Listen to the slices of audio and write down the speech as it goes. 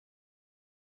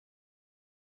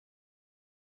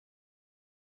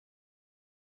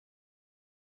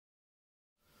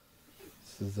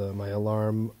This is my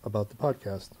alarm about the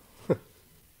podcast.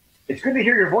 It's good to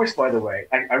hear your voice, by the way.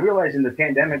 I realize in the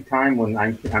pandemic time when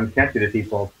I'm connected to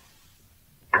people,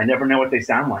 I never know what they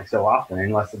sound like so often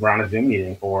unless we're on a Zoom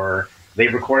meeting or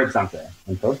they've recorded something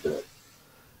and posted it.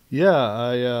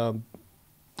 Yeah,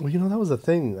 well, that was the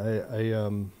thing.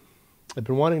 I've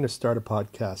been wanting to start a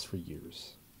podcast for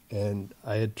years, and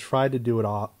I had tried to do it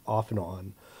off and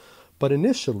on, but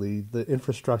initially the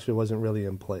infrastructure wasn't really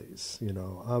in place.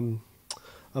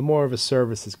 I'm more of a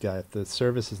services guy. If the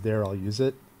service is there, I'll use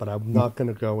it, but I'm not going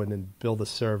to go in and build a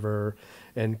server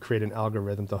and create an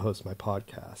algorithm to host my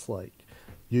podcast. Like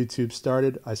YouTube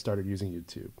started, I started using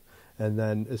YouTube. And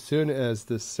then as soon as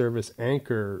the service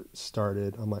Anchor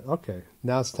started, I'm like, okay,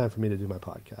 now it's time for me to do my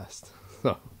podcast.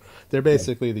 So they're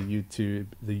basically the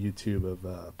YouTube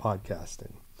of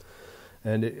podcasting.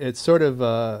 And it sort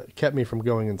of kept me from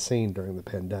going insane during the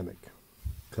pandemic,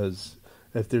 because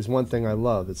if there's one thing I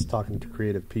love, it's talking to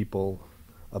creative people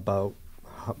about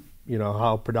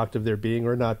how productive they're being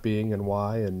or not being and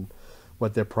why and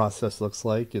what their process looks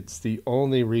like. It's the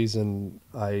only reason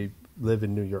I live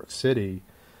in New York City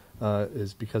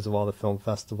is because of all the film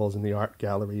festivals and the art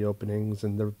gallery openings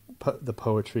and the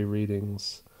poetry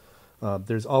readings.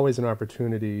 There's always an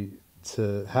opportunity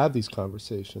to have these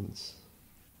conversations,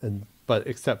 but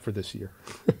except for this year.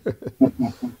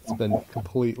 It's been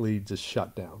completely just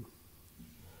shut down.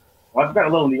 Well, I've got a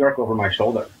little New York over my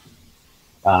shoulder.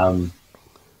 I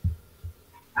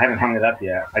haven't hung it up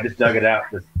yet. I just dug it out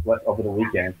over the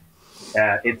weekend.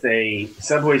 It's a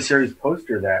Subway Series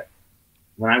poster that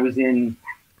when I was in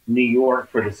New York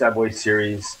for the Subway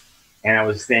Series and I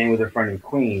was staying with a friend in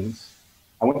Queens,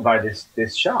 I went by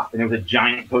this shop and there was a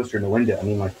giant poster in the window. I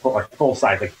mean, like full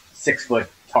size, like 6 foot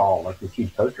tall, like this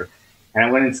huge poster. And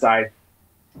I went inside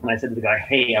and I said to the guy,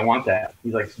 "Hey, I want that."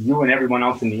 He's like, "You and everyone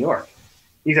else in New York."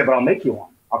 He said, "But I'll make you one.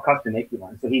 I'll custom make you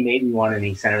one." So he made me one and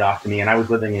he sent it off to me. And I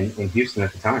was living in Houston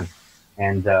at the time.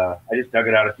 And I just dug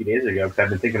it out a few days ago because I've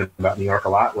been thinking about New York a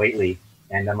lot lately.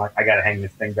 And I'm like, I got to hang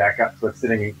this thing back up. So it's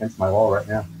sitting against my wall right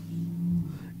now.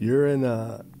 You're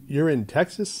in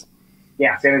Texas?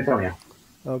 Yeah, San Antonio.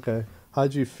 Okay.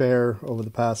 How'd you fare over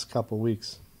the past couple of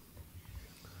weeks?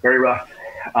 Very rough.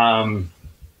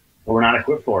 But we're not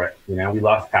equipped for it. We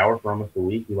lost power for almost a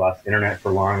week. We lost internet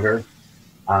for longer.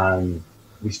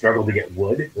 We struggled to get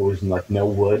wood. There was like no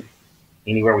wood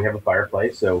anywhere we have a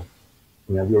fireplace. So,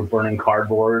 we were burning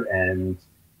cardboard and,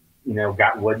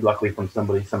 got wood luckily from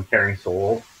some caring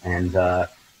soul. And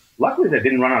luckily they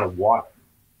didn't run out of water.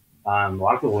 A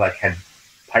lot of people had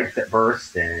pipes that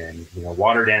burst and,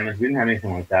 water damage. We didn't have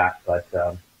anything like that, but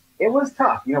it was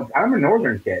tough. I'm a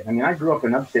northern kid. I mean, I grew up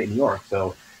in upstate New York.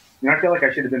 So, I feel like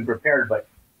I should have been prepared, but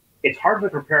it's hard to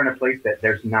prepare in a place that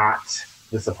there's not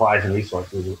the supplies and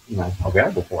resources,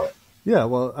 available for it. Yeah,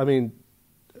 well, I mean,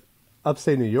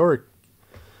 upstate New York,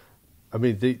 I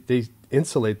mean, they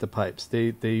insulate the pipes.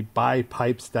 They buy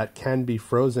pipes that can be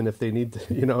frozen if they need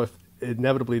to, if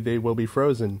inevitably they will be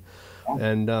frozen. Yeah.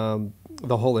 And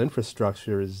the whole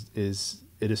infrastructure is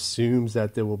it assumes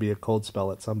that there will be a cold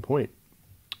spell at some point.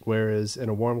 Whereas in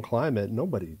a warm climate,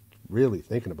 nobody really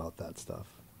thinking about that stuff.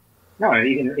 No, and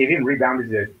it even rebounded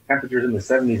to temperatures in the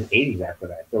 70s and 80s after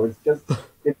that. So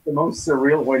it's the most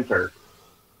surreal winter.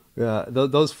 Yeah,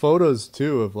 those photos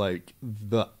too of like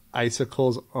the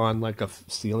icicles on like a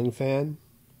ceiling fan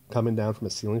coming down from a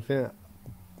ceiling fan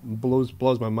blows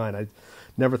my mind. I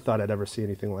never thought I'd ever see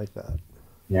anything like that.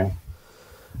 Yeah.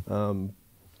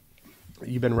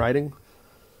 You've been writing?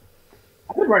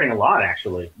 I've been writing a lot,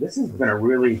 actually. This has been a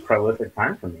really prolific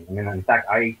time for me. I mean, in fact,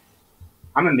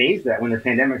 I'm amazed that when the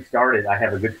pandemic started, I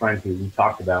have a good friend who we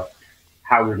talked about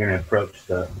how we're going to approach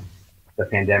the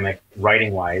pandemic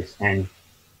writing-wise, and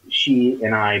she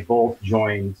and I both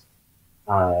joined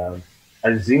a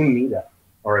Zoom meetup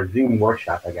or a Zoom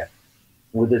workshop, I guess,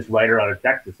 with this writer out of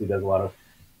Texas who does a lot of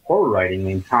horror writing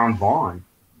named Tom Vaughn.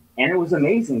 And it was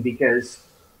amazing because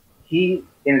he,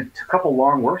 in a couple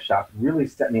long workshops, really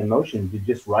set me in motion to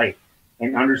just write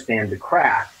and understand the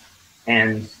craft.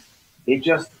 And it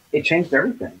changed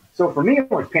everything. So for me,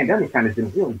 like, pandemic time has been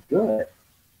really good.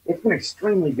 It's been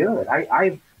extremely good.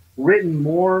 I've written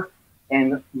more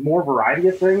and more variety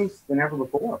of things than ever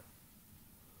before.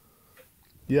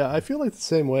 Yeah, I feel like the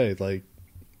same way. Like,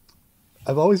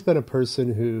 I've always been a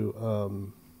person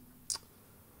who,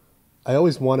 I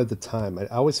always wanted the time. I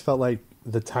always felt like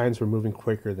the times were moving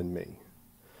quicker than me.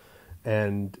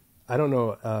 And I don't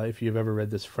know if you've ever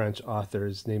read this French author.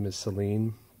 His name is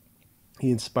Celine. He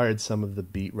inspired some of the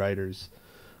beat writers.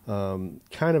 Kind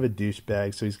of a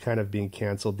douchebag, so he's kind of being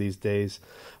canceled these days.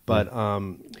 But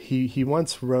he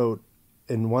once wrote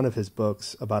in one of his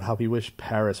books about how he wished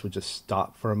Paris would just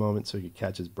stop for a moment so he could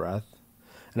catch his breath.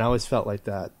 And I always felt like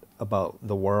that about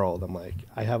the world. I'm like,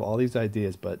 I have all these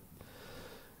ideas, but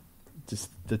just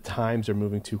the times are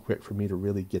moving too quick for me to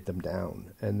really get them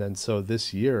down. And then so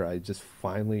this year I just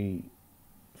finally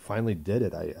did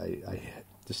it. I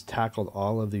just tackled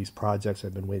all of these projects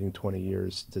I've been waiting 20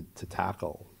 years to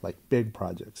tackle, like big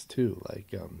projects too.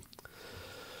 Like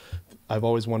I've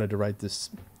always wanted to write this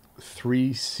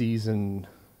 3-season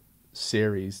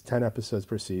series, 10 episodes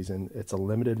per season. It's a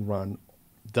limited run,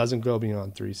 doesn't go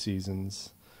beyond 3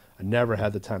 seasons. I never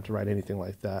had the time to write anything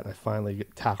like that. I finally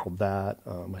tackled that.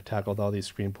 I tackled all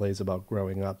these screenplays about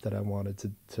growing up that I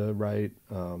wanted to write.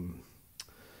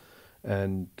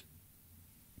 And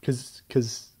because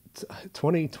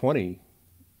 2020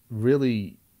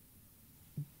 really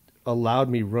allowed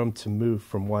me room to move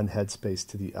from one headspace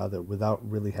to the other without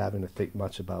really having to think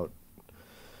much about,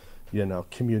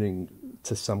 commuting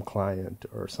to some client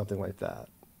or something like that.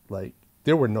 Like,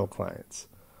 there were no clients.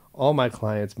 All my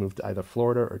clients moved to either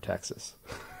Florida or Texas.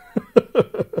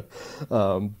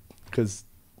 Because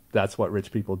that's what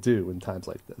rich people do in times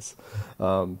like this.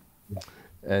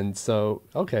 And so,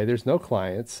 okay, there's no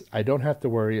clients. I don't have to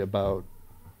worry about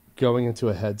going into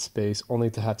a headspace only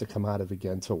to have to come out of it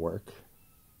again to work.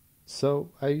 So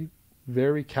I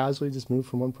very casually just moved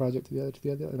from one project to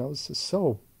the other, and I was just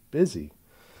so busy.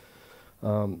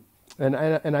 And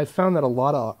I found that a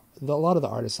lot of the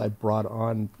artists I brought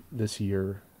on this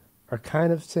year are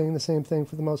kind of saying the same thing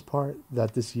for the most part,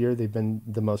 that this year they've been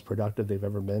the most productive they've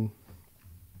ever been.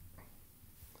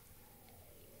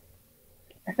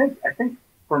 I think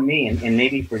for me, and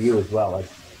maybe for you as well, like,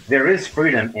 there is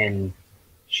freedom in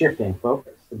shifting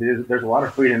focus. There's a lot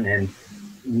of freedom in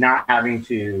not having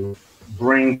to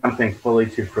bring something fully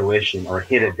to fruition or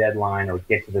hit a deadline or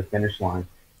get to the finish line.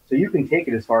 So you can take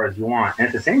it as far as you want. And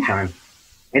at the same time,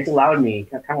 it's allowed me,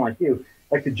 kind of like you,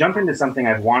 like, to jump into something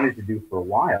I've wanted to do for a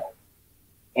while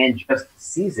and just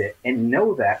seize it and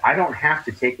know that I don't have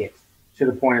to take it to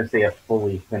the point of, say, a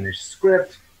fully finished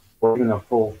script or even a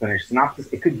full finished synopsis.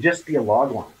 It could just be a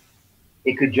log line.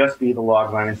 It could just be the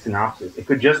log line and synopsis. It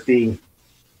could just be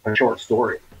a short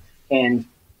story. And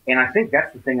I think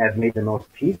that's the thing I've made the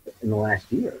most peace in the last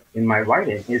year in my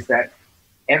writing, is that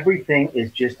everything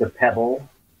is just a pebble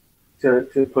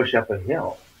to push up a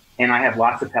hill. And I have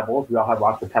lots of pebbles. We all have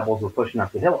lots of pebbles we're pushing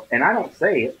up the hill. And I don't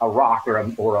say a rock or a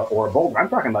boulder. I'm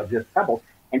talking about just pebbles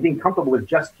and being comfortable with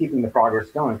just keeping the progress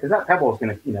going, because that pebble is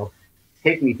going to,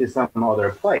 take me to some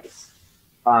other place.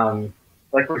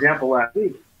 Like, for example, last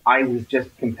week, I was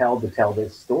just compelled to tell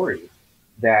this story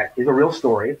that is a real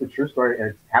story. It's a true story, and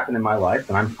it's happened in my life,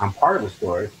 and I'm part of the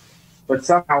story. But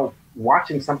somehow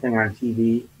watching something on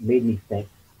TV made me think,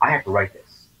 I have to write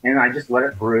this. And I just let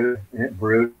it brood, and it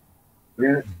brewed,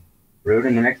 and it brewed,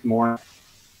 and the next morning,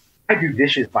 I do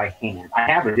dishes by hand.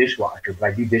 I have a dishwasher, but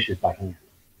I do dishes by hand.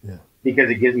 Yeah. Because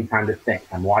it gives me time to think.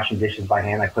 I'm washing dishes by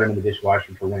hand. I put them in the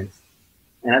dishwasher to rinse.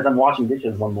 And as I'm washing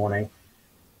dishes one morning,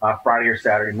 Friday or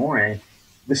Saturday morning,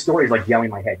 the story is like yelling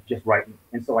in my head, just writing.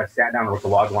 And so I sat down and wrote the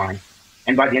log line.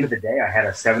 And by the end of the day, I had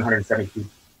a 772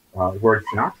 word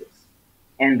synopsis.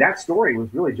 And that story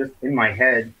was really just in my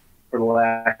head for the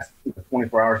last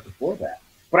 24 hours before that.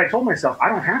 But I told myself, I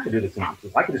don't have to do the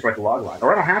synopsis. I could just write the log line.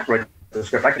 Or I don't have to write the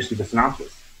script. I could just do the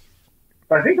synopsis.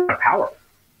 But I think there's a power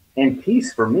and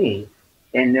peace for me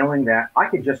in knowing that I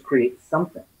could just create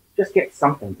something, just get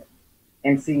something done,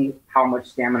 and see how much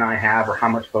stamina I have or how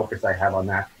much focus I have on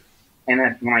that. And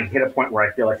then when I hit a point where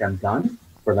I feel like I'm done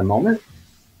for the moment,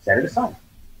 set it aside.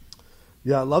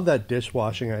 Yeah, I love that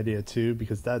dishwashing idea too,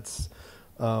 because that's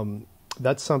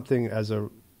something.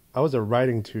 I was a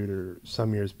writing tutor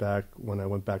some years back when I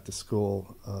went back to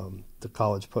school. The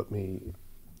college put me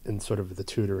in sort of the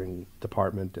tutoring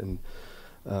department, and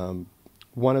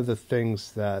one of the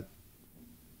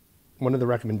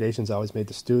recommendations I always made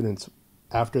to students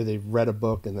after they've read a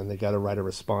book and then they got to write a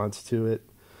response to it,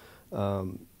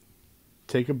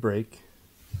 take a break,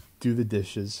 do the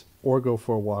dishes, or go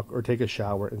for a walk, or take a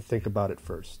shower and think about it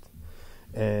first.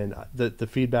 And the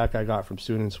feedback I got from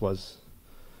students was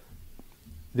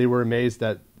they were amazed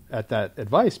at that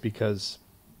advice, because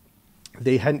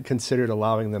they hadn't considered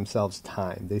allowing themselves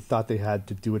time. They thought they had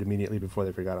to do it immediately before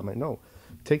they forgot. I'm like, no,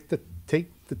 take the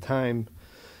time.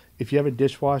 If you have a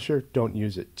dishwasher, don't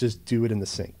use it. Just do it in the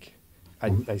sink.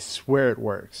 I swear it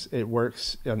works. It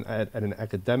works at an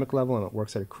academic level, and it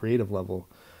works at a creative level,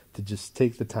 to just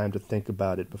take the time to think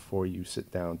about it before you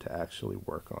sit down to actually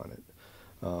work on it.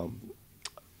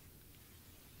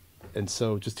 And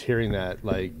so just hearing that,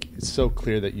 like, it's so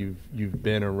clear that you've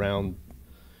been around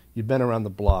the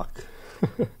block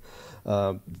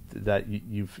that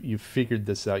you've figured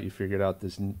this out. You figured out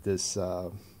this.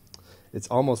 It's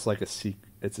almost like it's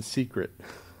a secret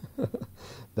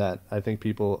that I think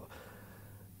people,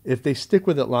 if they stick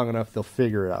with it long enough, they'll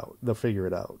figure it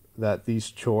out. That these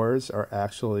chores are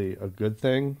actually a good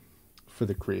thing for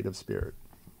the creative spirit.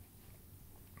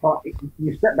 Well,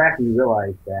 you step back and you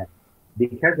realize that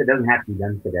because it doesn't have to be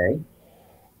done today,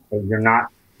 and you're not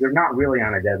really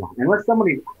on a deadline. Unless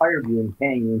somebody hired you and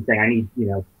paying you and saying, I need,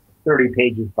 30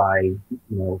 pages by,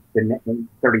 the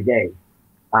 30 days.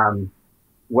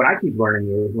 What I keep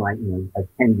learning is, like,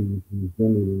 attend these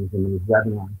Zoom meetings and these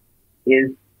webinars,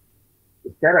 is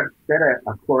set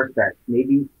a course that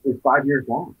maybe is 5 years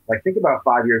long. Like, think about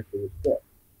 5 years for your script.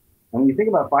 And when you think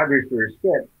about 5 years for your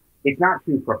script, it's not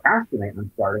to procrastinate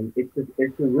on starting. It's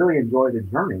to really enjoy the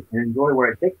journey and enjoy where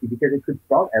it takes you, because it could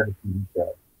start as a TV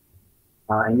show.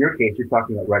 In your case, you're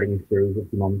talking about writing a series a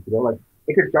few moments ago. Like,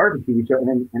 it could start as a TV show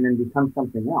and then become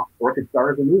something else, or it could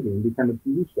start as a movie and become a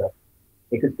TV show.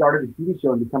 It could start as a TV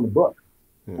show and become a book.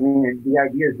 Yeah. I mean, the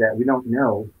idea is that we don't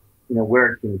know,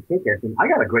 where it's going to take us. And I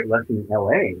got a great lesson in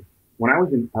LA. When I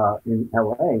was in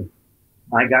LA,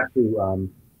 I got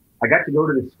to go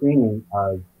to the screening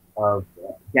of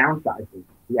Downsizing,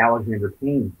 the Alexander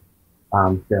Payne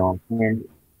film, and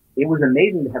it was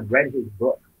amazing to have read his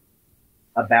book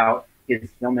about his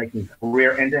filmmaking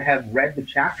career and to have read the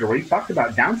chapter where he talked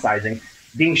about downsizing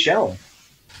being shelved.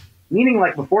 Meaning,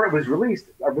 like, before it was released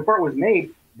or before it was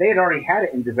made, they had already had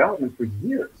it in development for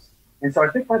years. And so I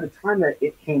think by the time that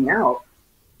it came out,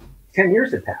 10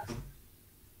 years had passed.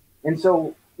 And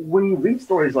so when you read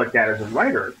stories like that as a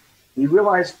writer, you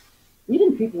realize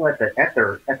even people at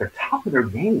the top of their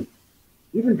game,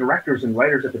 even directors and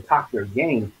writers at the top of their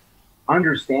game,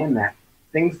 understand that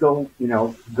things go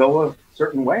a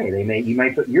certain way. You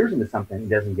might put years into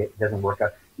something, it doesn't work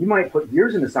out. You might put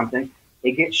years into something,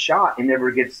 it gets shot and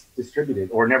never gets distributed,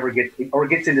 or it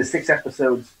gets into 6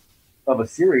 episodes of a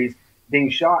series being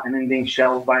shot and then being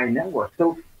shelved by a network.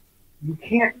 So you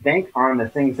can't bank on the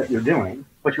things that you're doing,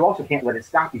 but you also can't let it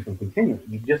stop you from continuing.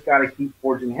 You just got to keep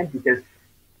forging ahead, because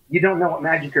you don't know what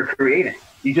magic you're creating.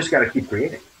 You just got to keep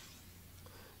creating.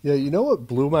 Yeah, you know what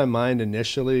blew my mind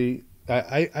initially?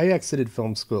 I exited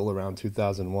film school around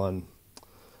 2001,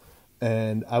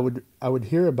 and I would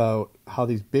hear about how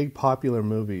these big popular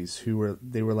movies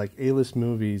they were like A-list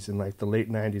movies in like the late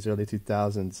 90s, early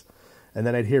 2000s. And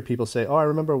then I'd hear people say, "Oh, I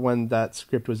remember when that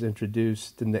script was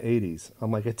introduced in the 80s." I'm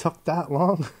like, it took that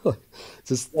long?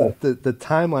 Just the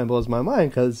timeline blows my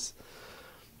mind, because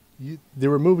there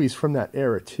were movies from that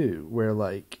era too, where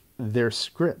like their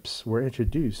scripts were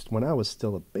introduced when I was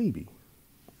still a baby.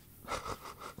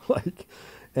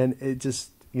 And it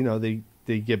just,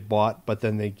 they get bought, but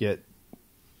then they get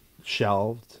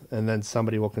shelved, and then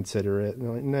somebody will consider it, and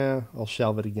they're like, nah, I'll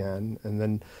shelve it again. And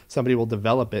then somebody will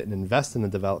develop it and invest in the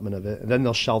development of it, and then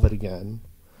they'll shelve it again.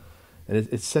 And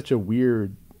it's such a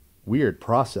weird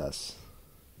process.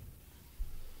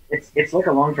 It's like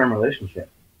a long-term relationship.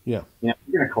 Yeah. You're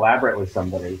going to collaborate with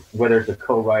somebody, whether it's a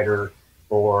co-writer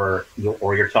or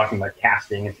you're talking about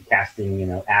casting. It's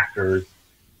casting, actors.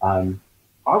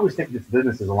 I always think this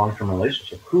business is a long-term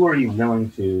relationship. Who are you willing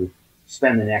to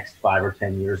spend the next 5 or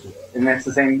 10 years with? And that's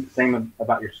the same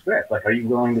about your script. Like, are you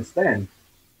willing to spend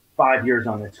 5 years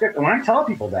on the script? And when I tell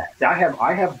people that, I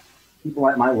have people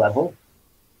at my level,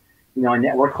 I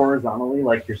network horizontally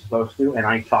like you're supposed to, and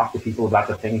I talk to people about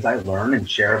the things I learn and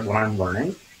share what I'm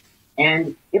learning.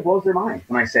 And it blows their mind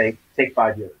when I say, take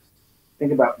 5 years.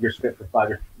 Think about your script for 5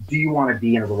 years. Do you want to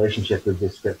be in a relationship with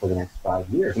this script for the next 5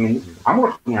 years? I mean, I'm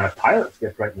working on a pilot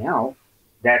script right now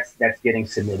that's getting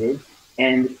submitted,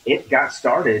 and it got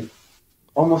started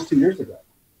almost 2 years ago.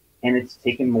 And it's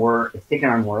taken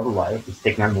on more of a life. It's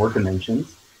taken on more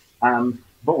dimensions.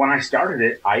 But when I started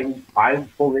it, I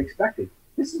fully expected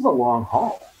this is a long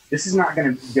haul. This is not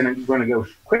going to go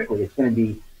quickly. It's going to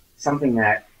be something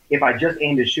that if I just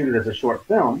aim to shoot it as a short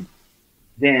film,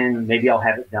 then maybe I'll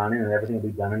have it done and everything will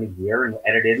be done in a year and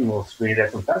edit it and we'll screen it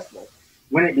at some festivals.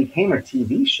 When it became a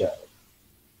TV show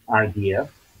idea,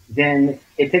 then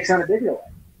it takes on a bigger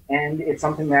life. And it's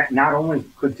something that not only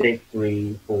could take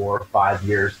 3, 4, 5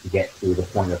 years to get to the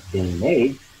point of being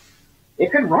made,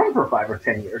 it could run for 5 or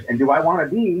 10 years. And do I want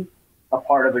to be a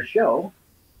part of a show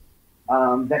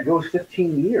that goes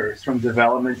 15 years from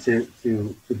development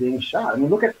to being shot? I mean,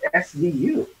 look at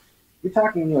SVU. You're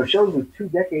talking, shows with 2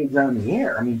 decades on the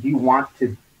air. I mean, do you want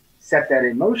to set that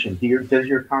in motion? Does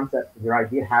your concept, your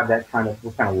idea have what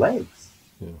kind of legs?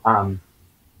 Yeah.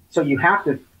 So you have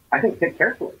to, I think,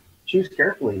 choose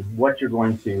carefully what you're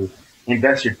going to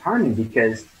invest your time in,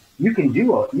 because you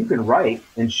can write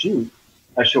and shoot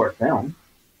a short film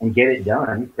and get it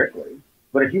done quickly.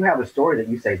 But if you have a story that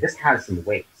you say, this has some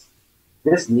weight,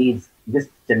 this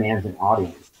demands an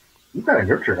audience, you've got to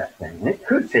nurture that thing. And it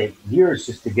could take years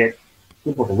just to get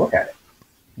people to look at it.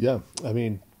 Yeah. I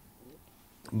mean,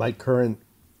 my current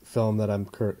film that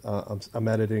I'm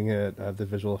editing it, I have the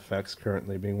visual effects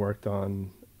currently being worked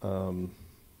on.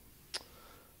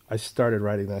 I started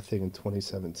writing that thing in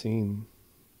 2017.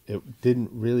 It didn't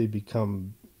really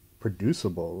become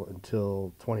producible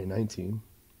until 2019.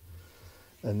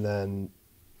 And then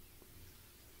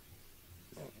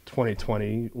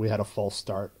 2020, we had a false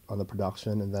start on the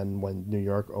production. And then when New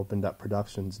York opened up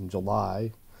productions in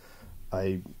July,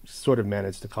 I sort of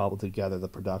managed to cobble together the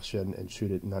production and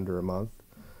shoot it in under a month.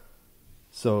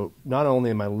 So not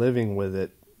only am I living with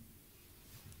it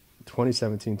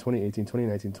 2017, 2018,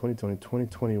 2019, 2020,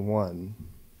 2021,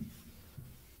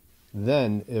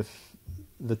 then if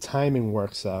the timing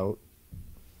works out,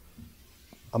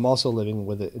 I'm also living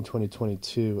with it in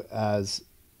 2022 as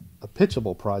a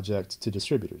pitchable project to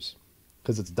distributors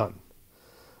because it's done.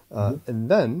 And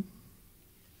then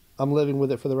I'm living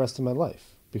with it for the rest of my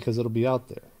life because it'll be out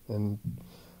there. And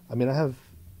I mean, I have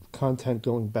content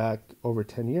going back over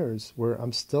 10 years where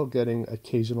I'm still getting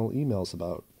occasional emails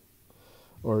about,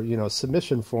 or, you know,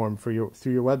 submission form through your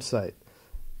website.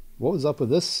 What was up with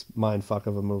this mindfuck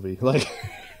of a movie? Like,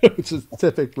 which is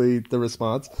typically the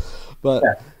response, but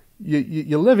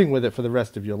you're living with it for the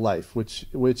rest of your life, which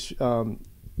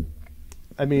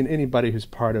I mean, anybody who's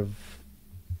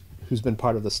been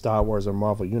part of the Star Wars or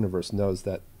Marvel universe knows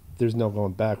that there's no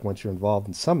going back once you're involved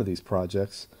in some of these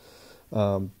projects.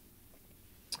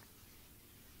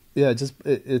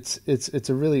 It's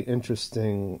a really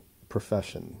interesting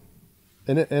profession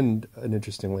and an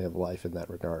interesting way of life in that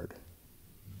regard.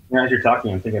 You know, as you're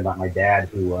talking, I'm thinking about my dad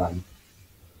who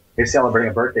is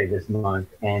celebrating a birthday this month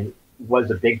and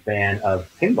was a big fan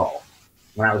of pinball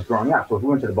when I was growing up. So if we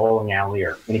went to the bowling alley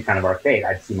or any kind of arcade,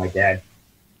 I'd see my dad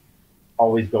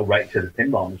always go right to the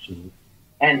pinball machine.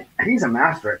 And he's a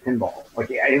master at pinball. Like,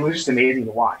 it was just amazing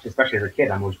to watch, especially as a kid.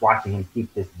 I was watching him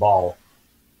keep this ball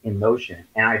in motion.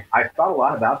 And I thought a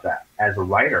lot about that as a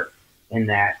writer, in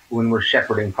that when we're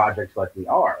shepherding projects like we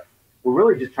are, we're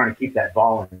really just trying to keep that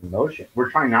ball in motion.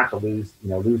 We're trying not to lose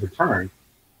a turn.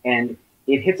 And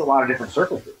it hits a lot of different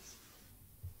surfaces.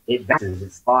 It bounces,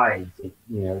 it slides, it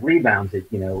rebounds, it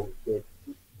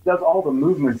does all the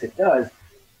movements it does.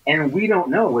 And we don't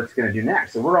know what's going to do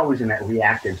next. So we're always in that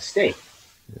reactive state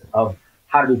of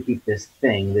how do we keep this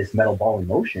metal ball in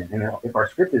motion? And if our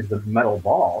script is the metal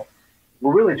ball,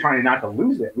 we're really trying not to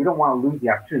lose it. We don't want to lose the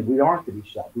opportunity. We don't want it to be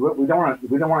shot. We don't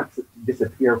want it to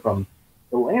disappear from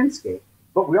the landscape.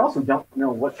 But we also don't know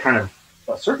what kind of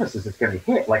surfaces it's going to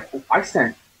hit. Like, I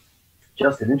sent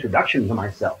just an introduction to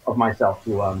myself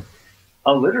to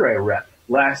a literary rep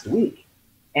last week,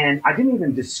 and I didn't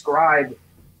even describe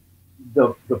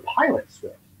the pilot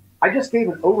script. I just gave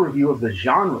an overview of the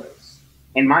genres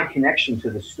and my connection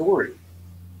to the story.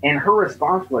 And her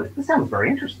response was, "This sounds very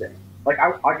interesting.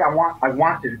 I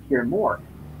want to hear more."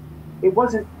 It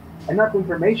wasn't enough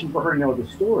information for her to know the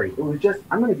story. It was just,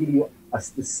 I'm going to give you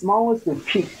the smallest of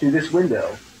peek through this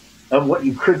window of what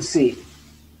you could see.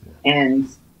 And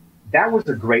that was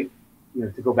a great,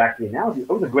 to go back to the analogy, it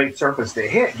was a great surface to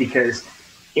hit because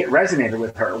it resonated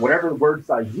with her, whatever words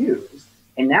I used.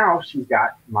 And now she's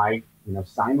got my,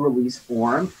 signed release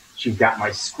form. She's got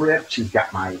my script. She's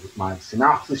got my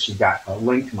synopsis. She's got a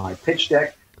link to my pitch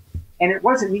deck. And it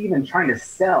wasn't me even trying to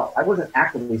sell. I wasn't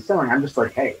actively selling. I'm just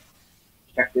like, hey,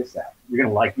 check this out. You're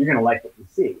gonna like what you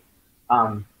see.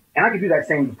 And I could do that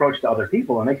same approach to other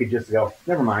people, and they could just go,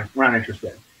 never mind, we're not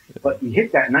interested. But you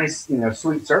hit that nice,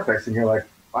 sweet surface, and you're like,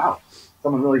 wow,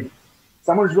 someone's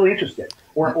really interested,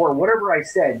 or whatever I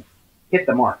said hit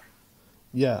the mark.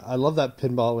 Yeah, I love that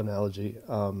pinball analogy,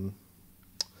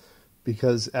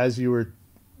 because as you were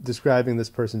describing this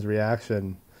person's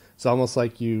reaction, it's almost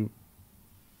like you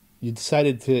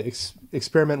decided to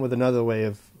experiment with another way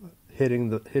of hitting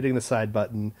the side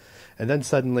button, and then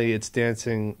suddenly it's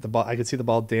dancing. The ball, I could see the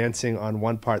ball dancing on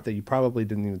one part that you probably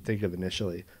didn't even think of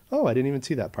initially. Oh, I didn't even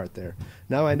see that part there.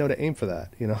 Now I know to aim for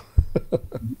that.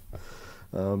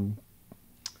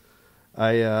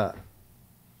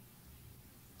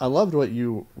 I loved what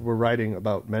you were writing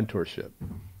about mentorship.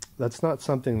 That's not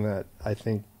something that I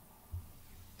think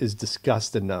is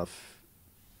discussed enough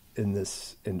in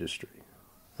this industry.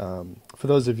 For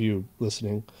those of you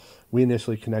listening, we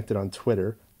initially connected on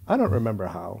Twitter. I don't remember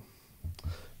how.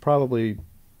 Probably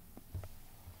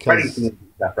writing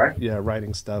stuff, right? Yeah,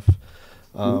 writing stuff.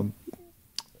 And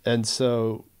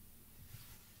so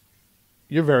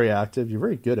you're very active. You're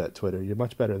very good at Twitter. You're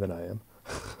much better than I am.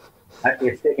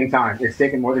 It's taken time. It's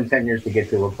taken more than 10 years to get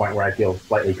to a point where I feel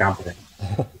slightly competent.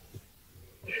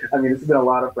 I mean, it's been a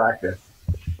lot of practice.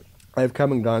 I've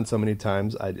come and gone so many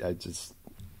times. I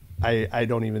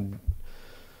don't even,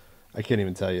 I can't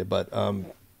even tell you, but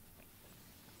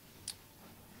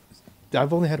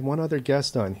I've only had one other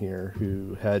guest on here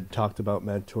who had talked about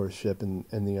mentorship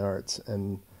in the arts,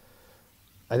 and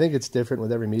I think it's different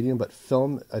with every medium, but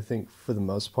film, I think for the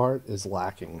most part, is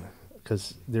lacking,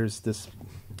 because there's this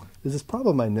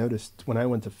problem I noticed when I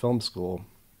went to film school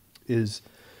is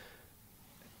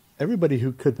everybody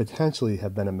who could potentially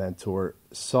have been a mentor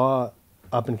saw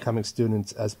up-and-coming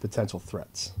students as potential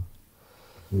threats.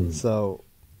 So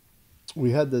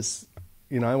we had this,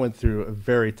 I went through a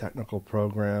very technical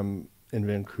program in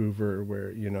Vancouver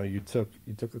where, you took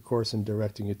a course in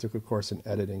directing, you took a course in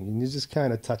editing, and you just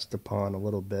kind of touched upon a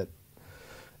little bit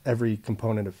every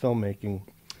component of filmmaking.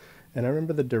 And I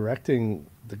remember the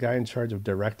guy in charge of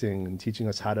directing and teaching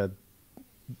us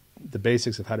the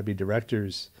basics of how to be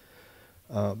directors,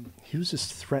 he was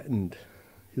just threatened.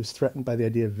 He was threatened by the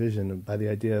idea of vision, and by the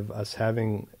idea of us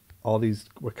having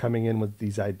we're coming in with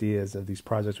these ideas of these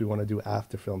projects we want to do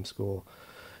after film school.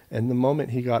 And the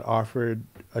moment he got offered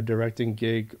a directing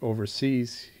gig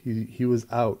overseas, he was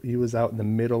out. He was out in the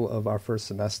middle of our first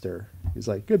semester. He's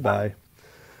like, goodbye.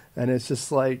 And it's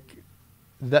just like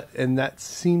that. And that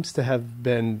seems to have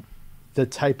been the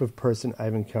type of person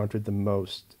I've encountered the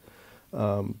most,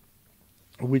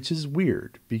 which is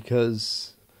weird,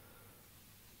 because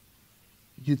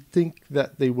you'd think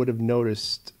that they would have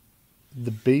noticed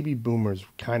the baby boomers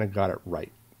kind of got it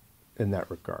right in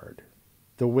that regard.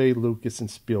 The way Lucas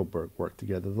and Spielberg worked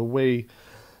together, the way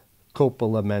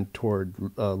Coppola mentored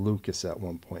Lucas at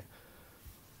one point.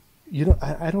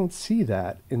 I don't see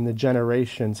that in the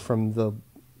generations from the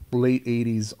late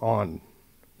 80s on.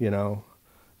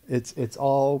 It's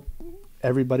all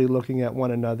everybody looking at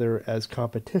one another as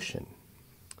competition.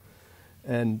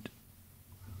 And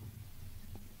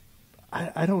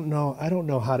I don't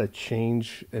know how to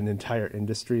change an entire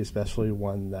industry, especially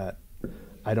one that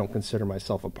I don't consider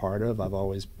myself a part of. I've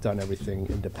always done everything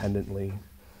independently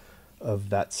of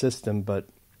that system. But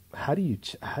how do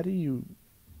you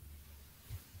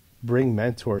bring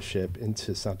mentorship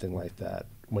into something like that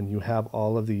when you have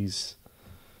all these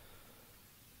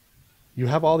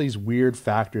weird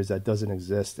factors that doesn't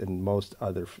exist in most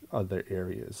other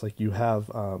areas? Like you have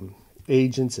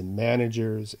agents and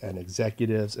managers and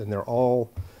executives, and they're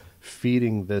all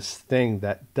feeding this thing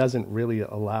that doesn't really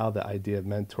allow the idea of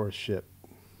mentorship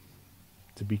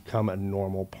to become a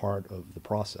normal part of the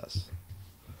process.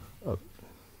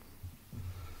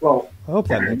 Well, I hope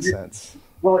that makes sense.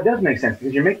 Well, it does make sense,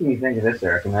 because you're making me think of this,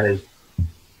 Eric, and that is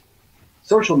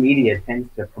social media tends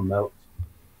to promote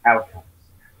outcomes.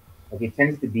 Like it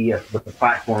tends to be the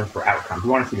platform for outcomes. We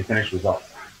want to see the finished results.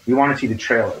 We want to see the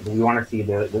trailer. We want to see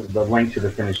the link to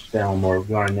the finished film, or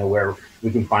we want to know where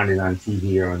we can find it on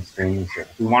TV or on streaming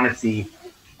service. We want to see,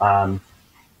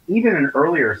 even an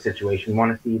earlier situation, we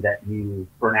want to see that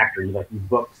for an actor, you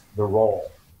booked the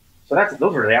role. So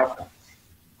those are the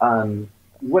outcomes.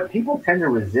 What people tend to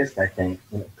resist, I think,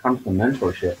 when it comes to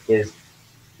mentorship is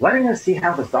letting us see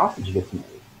how the sausage gets made.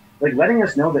 Like letting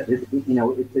us know that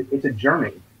it's a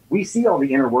journey. We see all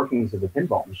the inner workings of the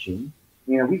pinball machine.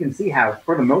 We can see how,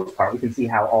 for the most part, we can see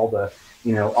how all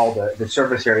the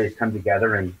service areas come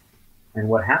together and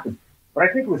what happens. But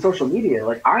I think with social media,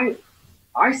 like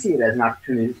I see it as an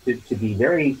opportunity to be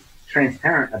very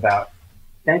transparent about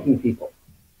thanking people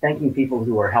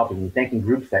who are helping me, thanking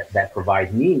groups that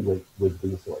provide me with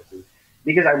resources,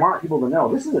 because I want people to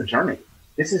know this is a journey.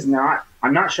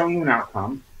 I'm not showing you an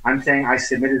outcome. I'm saying I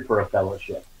submitted for a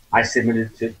fellowship. I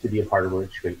submitted to be a part of a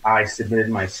retreat. I submitted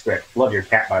my script. Love your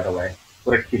cat, by the way.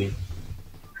 What a kitty.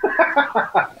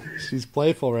 She's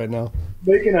playful right now.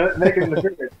 Making a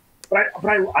difference. But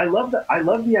I love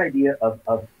the idea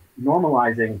of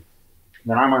normalizing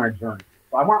that I'm on a journey.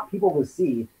 So I want people to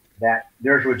see that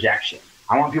there's rejection.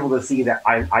 I want people to see that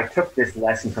I took this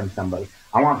lesson from somebody.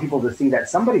 I want people to see that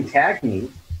somebody tagged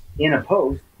me in a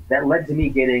post that led to me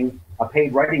getting a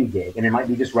paid writing gig, and it might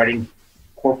be just writing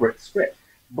corporate script,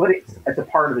 but it's a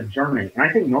part of the journey. And I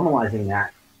think normalizing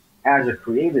that as a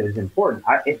creative is important.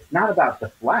 It's not about the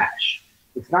flash.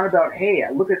 It's not about, hey,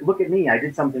 look at me, I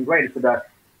did something great. It's about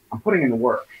I'm putting in the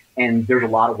work, and there's a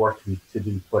lot of work to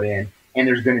be put in, and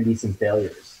there's going to be some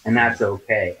failures, and that's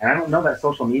okay. And I don't know that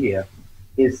social media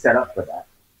is set up for that.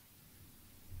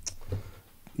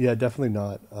 Yeah, definitely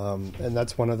not. And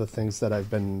that's one of the things that I've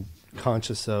been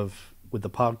conscious of with the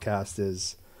podcast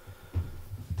is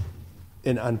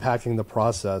in unpacking the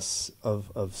process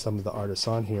of some of the artists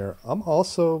on here. I'm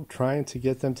also trying to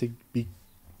get them to be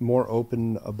more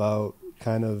open about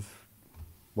kind of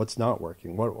what's not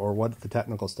working, what the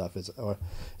technical stuff is.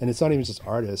 And it's not even just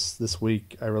artists. This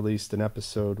week I released an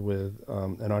episode with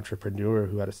an entrepreneur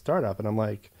who had a startup, and I'm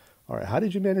like, all right, how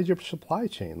did you manage your supply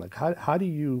chain? Like, how do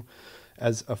you,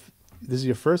 this is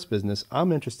your first business,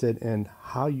 I'm interested in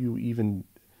how you even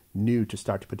knew to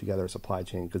start to put together a supply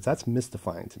chain, because that's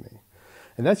mystifying to me.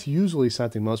 And that's usually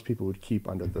something most people would keep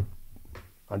under the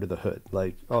hood.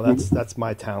 Like, oh, that's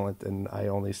my talent, and I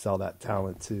only sell that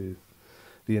talent to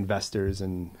the investors,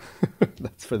 and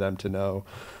that's for them to know.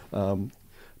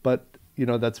 But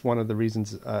that's one of the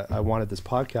reasons I wanted this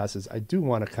podcast, is I do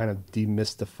want to kind of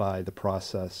demystify the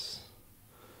process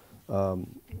of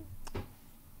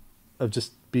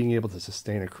just being able to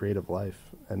sustain a creative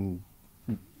life, and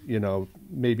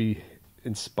maybe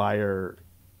inspire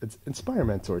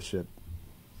mentorship,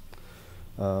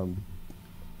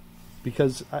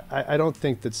 because I don't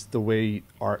think that's the way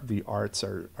the arts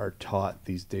are taught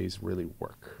these days really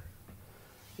work.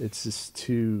 It's just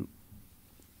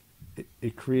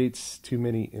it creates too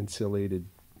many insulated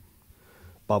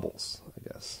bubbles,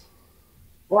 I guess.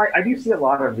 Well, I do see a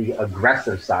lot of the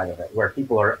aggressive side of it, where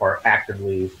people are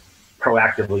proactively,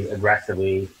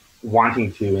 aggressively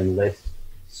wanting to enlist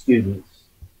students,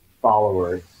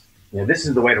 followers. This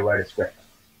is the way to write a script,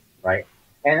 right?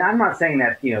 And I'm not saying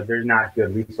that, there's not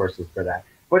good resources for that,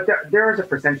 but there is a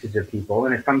percentage of people,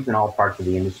 and it comes in all parts of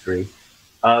the industry,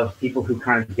 of people who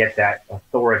kind of get that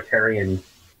authoritarian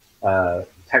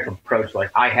type of approach,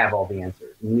 like, I have all the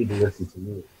answers, you need to listen to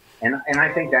me. And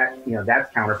I think that,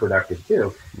 that's counterproductive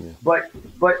too. Yeah.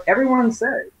 But everyone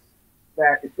says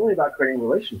that it's really about creating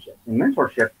relationships, and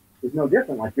mentorship is no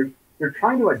different. Like, you're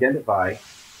trying to identify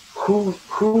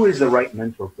who is the right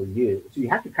mentor for you. So you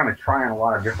have to kind of try on a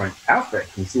lot of different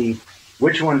outfits and see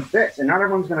which one fits. And not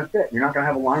everyone's going to fit. You're not going to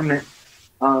have alignment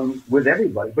with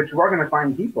everybody, but you are going to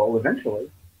find people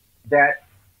eventually that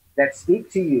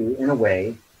speak to you in a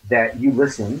way that you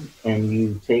listen and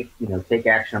you take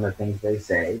action on the things they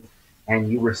say,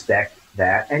 and you respect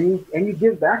that, and you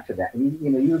give back to that, and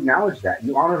you acknowledge that,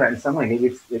 you honor that in some way. Maybe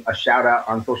it's a shout out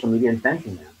on social media and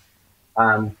thanking them.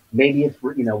 Maybe it's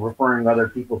referring other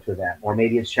people to that, or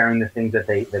maybe it's sharing the things that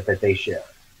they share,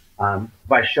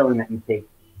 by showing that you take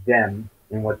them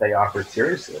and what they offer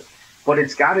seriously. But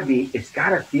it's got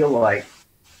to feel like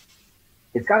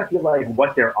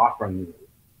what they're offering you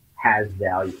has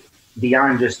value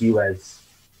beyond just you as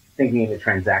thinking of it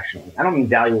transactionally. I don't mean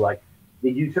value like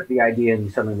you took the idea and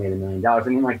you suddenly made $1 million. I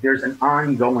mean, like, there's an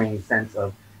ongoing sense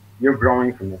of you're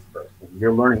growing from this person,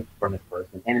 you're learning from this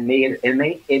person, and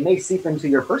it may seep into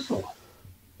your personal life.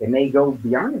 It may go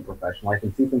beyond your professional life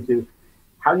and seep into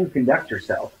how you conduct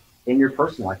yourself in your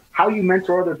personal life, how you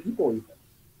mentor other people even.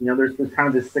 There's kind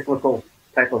of this cyclical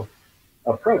type of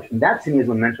approach, and that to me is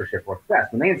when mentorship works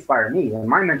best. When they inspire me, when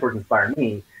my mentors inspire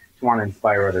me to want to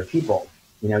inspire other people,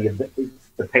 it's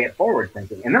the pay it forward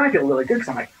thinking, and then I feel really good because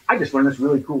I'm like, I just learned this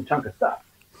really cool chunk of stuff.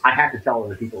 I have to tell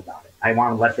other people about it. I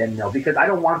want to let them know, because I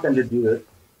don't want them to do the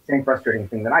same frustrating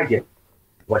thing that I did,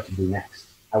 what to do next.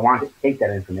 I want to take that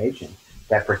information,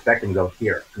 that perspective, and go,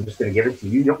 here, I'm just going to give it to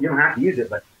you. You don't have to use it,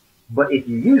 but if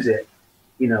you use it,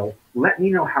 let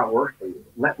me know how it works for you.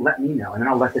 Let me know, and then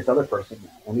I'll let this other person know,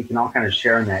 and we can all kind of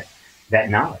share in that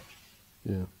knowledge.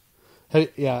 Yeah. Hey,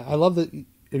 yeah, I love that.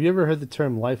 Have you ever heard the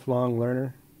term lifelong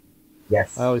learner?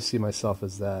 Yes. I always see myself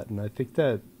as that, and I think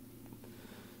that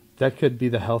could be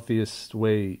the healthiest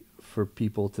way for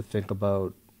people to think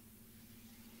about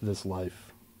this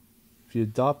life. If you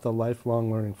adopt a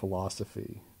lifelong learning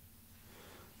philosophy,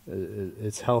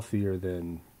 it's healthier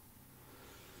than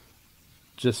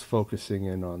just focusing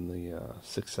in on the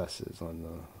successes,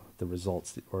 on the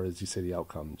results, or as you say, the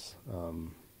outcomes.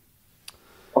 Well,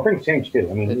 things change too.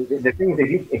 I mean, the thing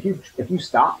is, if you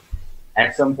stop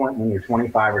at some point when you're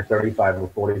 25 or 35 or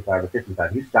 45 or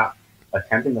 55, you stop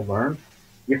attempting to learn,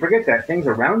 you forget that things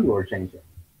around you are changing,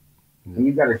 and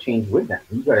you've got to change with them.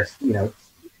 You've got to,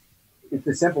 it's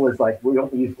as simple as, like, we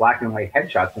don't use black and white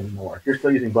headshots anymore. If you're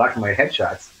still using black and white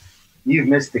headshots, you've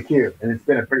missed the cue, and it's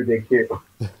been a pretty big cue.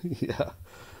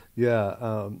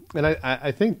 Yeah. And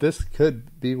I think this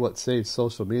could be what saves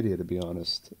social media, to be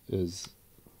honest, is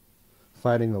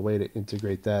finding a way to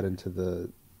integrate that into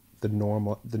the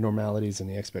normalities and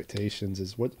the expectations.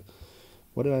 Is what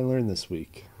did I learn this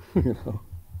week?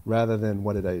 Rather than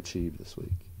what did I achieve this week.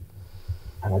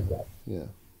 I like that. Yeah.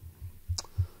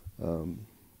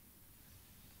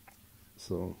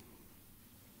 So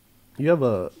you have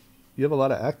a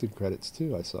lot of acting credits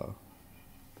too, I saw.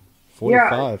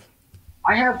 45.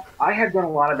 Yeah, I have done a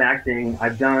lot of acting.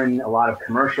 I've done a lot of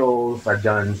commercials. I've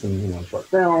done some, short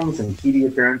films and TV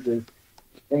appearances.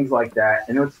 things like that.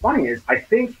 And what's funny is I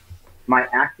think my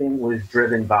acting was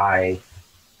driven by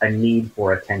a need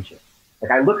for attention.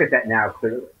 Like I look at that now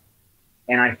clearly.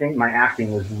 And I think my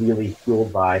acting was really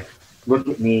fueled by, look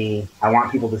at me, I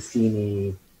want people to see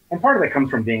me. And part of it comes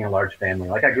from being in a large family.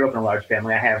 Like I grew up in a large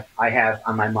family. I have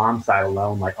on my mom's side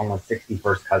alone, like almost 60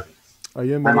 first cousins. Are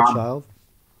you a My middle mom, child?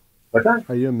 what's that?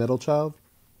 Are you a middle child?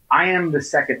 I am the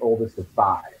second oldest of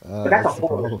five. But that's a That's the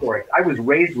whole other problem. story. I was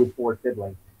raised with four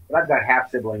siblings, but I've got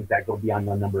half siblings that go beyond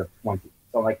the number of 20.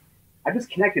 So like I just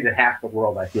connected to half the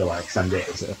world, I feel like, some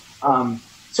days. Yeah.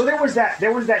 So there was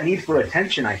that need for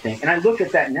attention, I think. And I look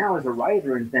at that now as a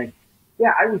writer and think,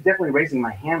 yeah, I was definitely raising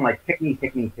my hand like pick me,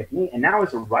 pick me, pick me. And now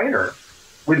as a writer,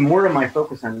 with more of my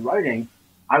focus on writing,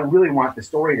 I really want the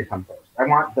story to come first. I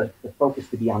want the focus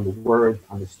to be on the words,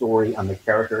 on the story, on the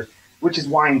characters, which is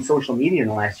why in social media in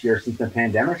the last year since the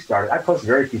pandemic started, I post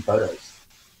very few photos.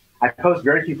 I post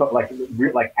very few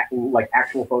like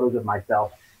actual photos of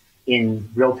myself in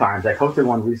real times. I posted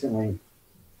one recently.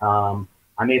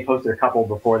 I may have posted a couple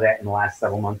before that in the last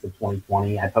several months of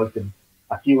 2020. I posted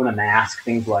a few in a mask,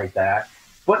 things like that.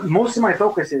 But most of my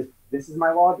focus is this is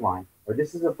my log line, or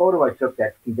this is a photo I took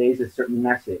that conveys a certain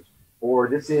message, or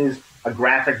this is a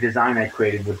graphic design I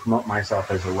created to promote myself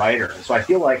as a writer. So I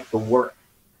feel like the work,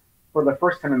 for the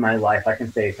first time in my life, I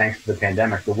can say thanks to the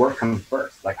pandemic, the work comes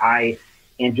first. Like I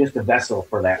am just a vessel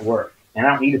for that work. And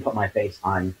I don't need to put my face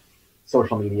on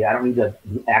social media. I don't need to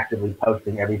be actively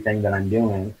posting everything that I'm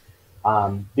doing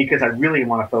because I really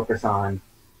want to focus on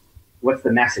what's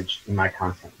the message in my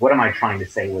content? What am I trying to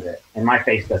say with it? And my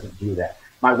face doesn't do that.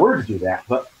 My words do that,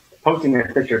 but posting a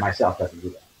picture of myself doesn't do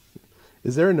that.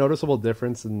 Is there a noticeable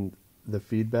difference in the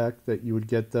feedback that you would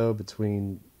get though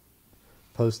between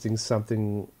posting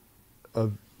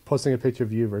posting a picture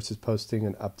of you versus posting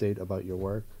an update about your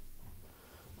work?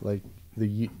 Like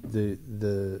the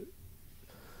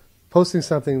posting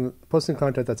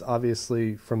content that's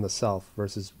obviously from the self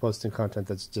versus posting content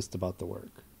that's just about the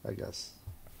work, I guess.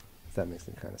 If that makes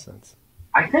any kind of sense.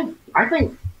 I think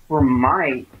from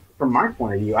my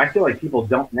point of view, I feel like people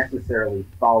don't necessarily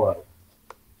follow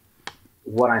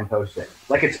what I'm posting.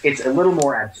 Like it's a little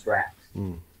more abstract.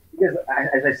 Because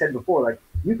as I said before, like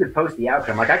you could post the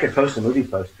outcome. Like I could post a movie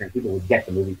poster and people would get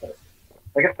the movie poster.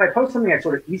 Like if I post something that's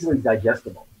sort of easily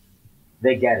digestible,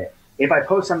 they get it. If I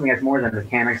post something that's more than the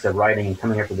mechanics of writing and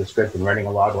coming up with a script and writing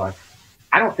a log line,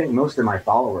 I don't think most of my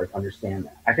followers understand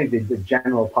that. I think the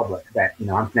general public that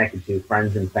I'm connected to,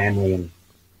 friends and family and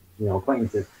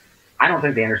acquaintances, I don't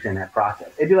think they understand that process.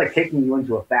 It'd be like taking you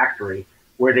into a factory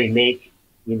where they make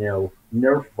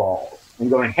Nerf balls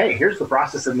and going, hey, here's the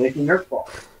process of making Nerf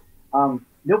balls.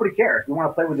 Nobody cares. We want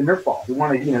to play with the Nerf ball. We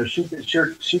want to shoot the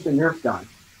Nerf gun.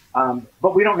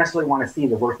 But we don't necessarily want to see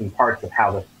the working parts of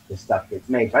how the stuff gets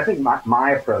made. So I think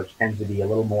my approach tends to be a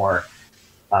little more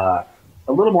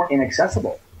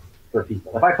inaccessible for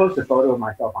people. If I post a photo of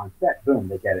myself on set, boom,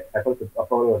 they get it. If I post a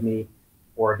photo of me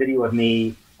or a video of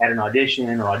me at an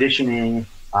audition or auditioning,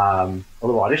 a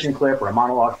little audition clip or a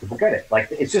monologue, people get it. Like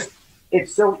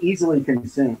it's so easily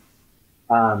consumed.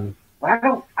 But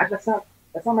that's not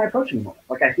my approach anymore.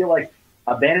 Like I feel like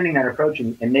abandoning that approach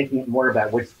and making it more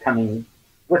about what's coming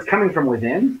from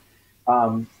within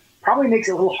probably makes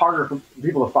it a little harder for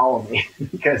people to follow me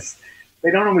because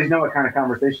they don't always know what kind of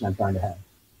conversation I'm trying to have.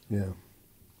 Yeah.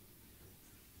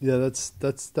 Yeah,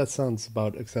 that sounds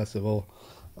about accessible.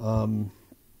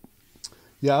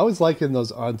 Yeah, I always liken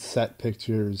those on-set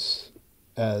pictures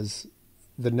as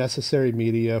the necessary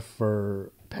media for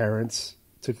parents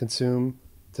to consume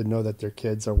to know that their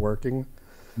kids are working.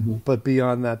 Mm-hmm. But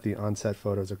beyond that, the on-set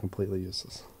photos are completely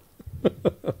useless.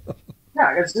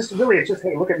 Yeah, it's just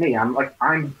hey, look at me.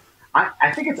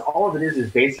 I think it's all of it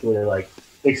is basically like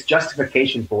it's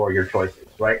justification for your choices,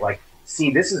 right? Like, see,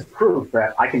 this is proof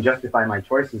that I can justify my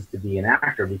choices to be an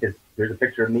actor because there's a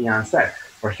picture of me on set,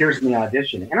 or here's me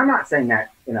auditioning. And I'm not saying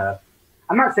that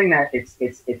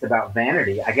it's about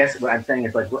vanity. I guess what I'm saying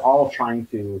is like we're all trying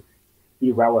to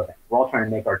be relevant. We're all trying to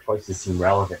make our choices seem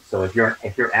relevant. So if you're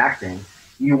acting,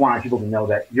 you want people to know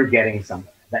that you're getting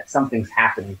something, that something's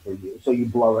happening for you. So you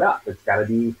blow it up. It's got to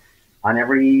be on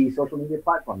every social media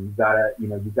platform.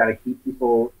 You've got to keep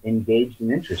people engaged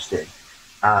and interested.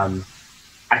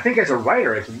 I think as a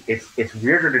writer, it's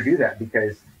weirder to do that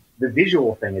because the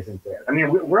visual thing isn't there. I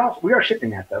mean, we are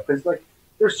shifting that though, because like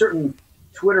there's certain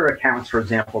Twitter accounts, for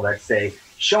example, that say,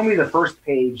 "Show me the first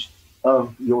page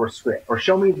of your script," or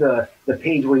 "Show me the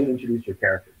page where you introduce your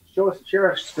characters." Share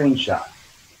a screenshot,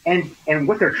 and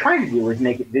what they're trying to do is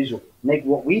make it visual, make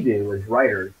what we do as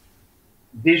writers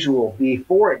visual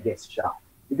before it gets shot,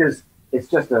 because it's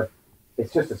just a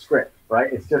script,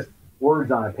 right? It's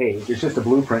words on a page. It's just a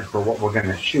blueprint for what we're going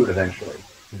to shoot eventually.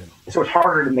 Yeah. So it's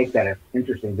harder to make that an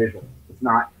interesting visual. It's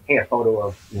not, hey, a photo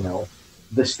of,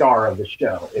 the star of the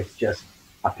show. It's just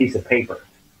a piece of paper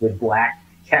with black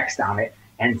text on it.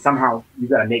 And somehow you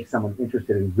got to make someone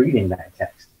interested in reading that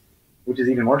text, which is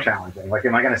even more challenging. Like,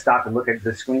 am I going to stop and look at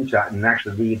the screenshot and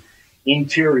actually read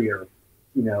interior,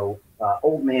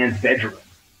 old man's bedroom,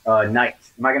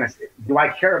 nights? Am I going to, do I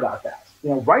care about that?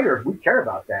 Writers, we care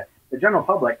about that. The general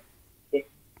public,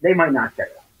 they might not care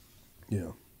about it.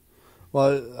 Yeah.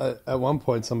 Well, at one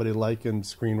point, somebody likened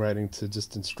screenwriting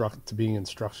to being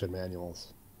instruction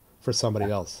manuals for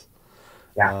somebody else.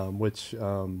 Yeah. Which,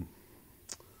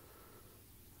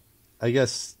 I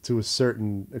guess to a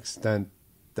certain extent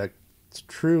that's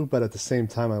true, but at the same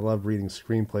time, I love reading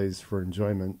screenplays for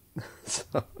enjoyment.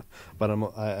 But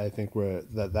I think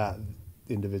that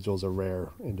individual's a rare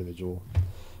individual.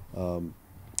 Well,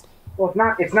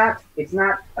 it's not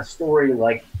a story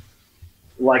like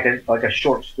a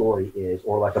short story is,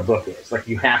 or like a book is. Like,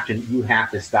 you have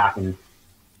to stop and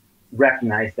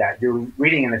recognize that you're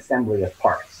reading an assembly of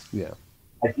parts. Yeah.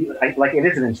 Like it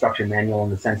is an instruction manual in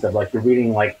the sense of, like, you're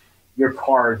reading like your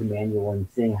car's manual and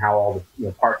seeing how all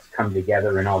the parts come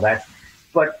together and all that.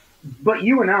 But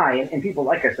you and I and people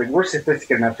like us, like, we're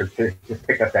sophisticated enough to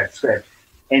pick up that script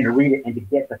and to read it and to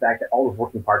get the fact that all those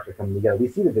working parts are coming together. We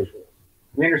see the visuals.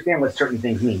 We understand what certain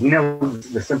things mean. We know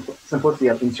the simplicity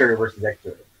of interior versus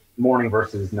exterior, morning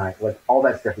versus night, like all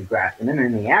that stuff we grasp. And then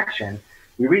in the action,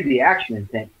 we read the action and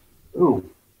think, ooh,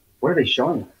 what are they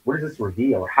showing us? What does this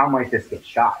reveal? Or how might this get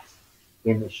shot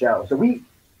in the show? So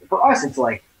for us, it's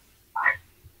like,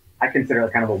 I consider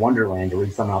it kind of a wonderland to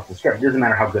read someone else's script. It doesn't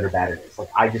matter how good or bad it is. Like,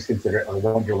 I just consider it a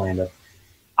wonderland of,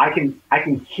 I can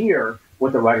hear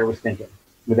what the writer was thinking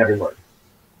with every word.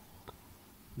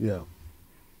 Yeah.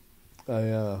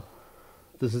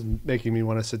 This is making me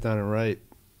want to sit down and write,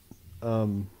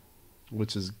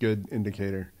 which is a good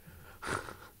indicator.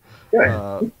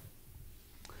 Good.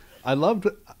 I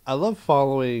love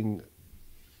following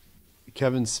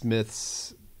Kevin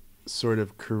Smith's sort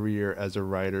of career as a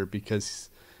writer, because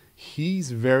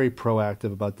he's very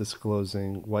proactive about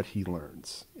disclosing what he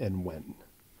learns and when.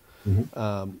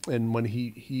 Mm-hmm. And when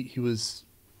he was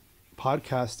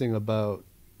podcasting about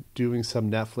doing some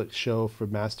Netflix show for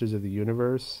Masters of the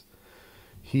Universe,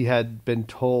 he had been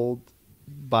told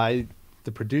by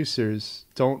the producers,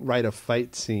 don't write a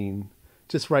fight scene,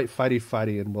 just write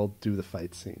fighty and we'll do the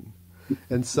fight scene.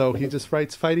 And so he just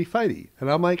writes fighty. And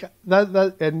I'm like,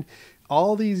 that and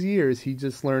all these years he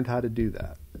just learned how to do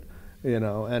that.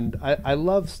 And I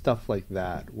love stuff like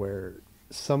that, where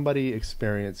somebody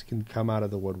experienced can come out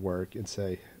of the woodwork and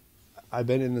say, I've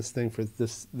been in this thing for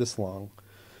this long.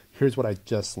 Here's what I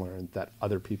just learned that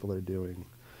other people are doing.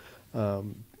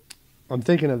 I'm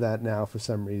thinking of that now for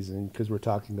some reason, because we're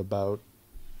talking about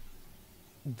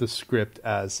the script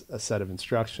as a set of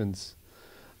instructions.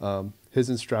 His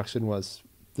instruction was,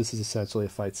 this is essentially a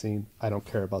fight scene. I don't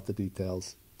care about the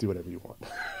details. Do whatever you want.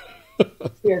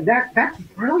 Yeah, that's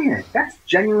brilliant. That's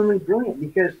genuinely brilliant,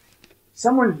 because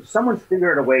someone's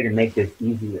figured out a way to make this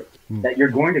easier. That you're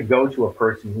going to go to a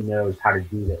person who knows how to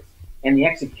do this, and the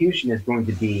execution is going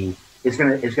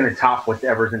to top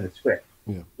whatever's in the script.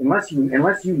 Yeah. Unless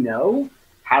you know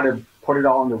how to put it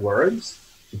all into words,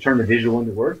 to turn the visual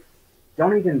into words,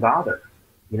 don't even bother.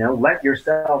 Let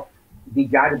yourself be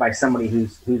guided by somebody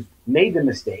who's made the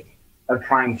mistake of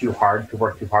trying too hard to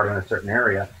work too hard in a certain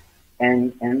area,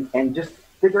 and just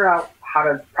figure out how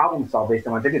to problem solve based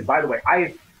on what they did. By the way,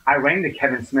 I ran into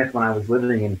Kevin Smith when I was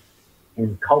living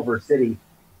in Culver City,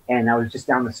 and I was just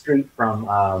down the street from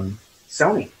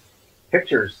Sony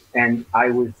Pictures, and I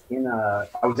was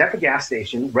at the gas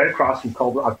station right across from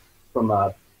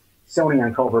Sony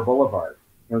on Culver Boulevard.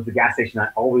 It was the gas station I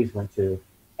always went to,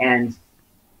 and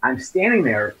I'm standing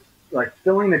there like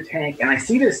filling the tank, and I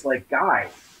see this like guy,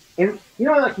 and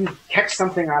like you catch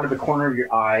something out of the corner of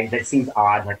your eye that seems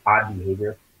odd, like odd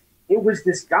behavior. It was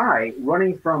this guy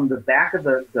running from the back of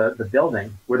the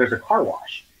building where there's a car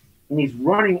wash, and he's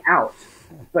running out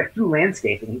like through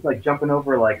landscaping. He's like jumping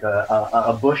over like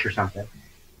a bush or something.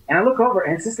 And I look over,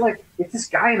 and it's this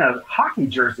guy in a hockey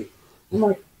jersey. I'm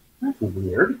like, that's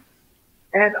weird.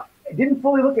 And I didn't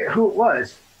fully look at who it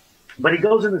was, but he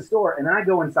goes in the store, and I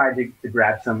go inside to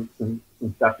grab some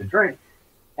stuff to drink.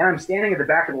 And I'm standing at the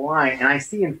back of the line, and I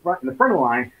see in the front of the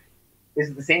line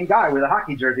is the same guy with a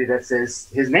hockey jersey that says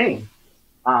his name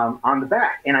on the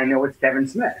back, and I know it's Kevin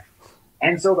Smith.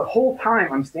 And so the whole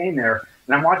time I'm standing there,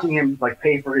 and I'm watching him like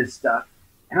pay for his stuff,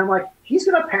 and I'm like, he's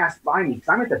gonna pass by me because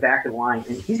I'm at the back of the line,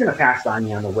 and he's gonna pass by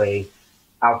me on the way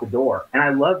out the door. And I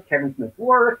love Kevin Smith's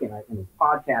work, and his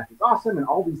podcast is awesome, and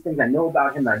all these things I know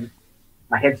about him.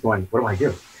 My head's going, what do I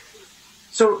do?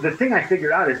 So the thing I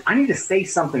figured out is I need to say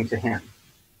something to him.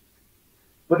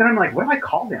 But then I'm like, what do I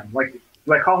call him? Like,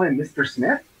 do I call him Mr.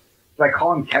 Smith? Do I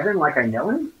call him Kevin like I know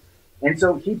him? And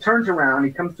so he turns around,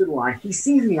 he comes through the line. He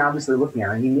sees me obviously looking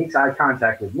at him. He makes eye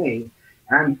contact with me.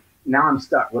 And now I'm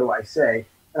stuck. What do I say?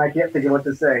 And I can't think of what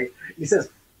to say. He says,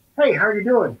 hey, how are you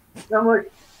doing? And I'm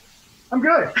like, I'm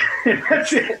good. And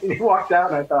that's it. And he walked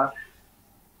out, and I thought,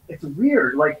 it's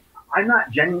weird. Like, I'm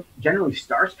not generally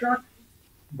starstruck,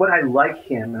 but I like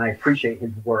him and I appreciate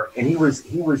his work. And he was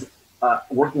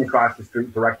working across the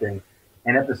street directing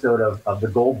an episode of The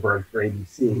Goldberg for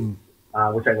ABC,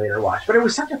 which I later watched. But it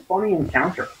was such a funny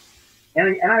encounter.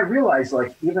 And I realized,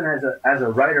 like, even as a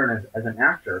writer and as an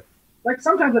actor, like,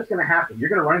 sometimes that's going to happen. You're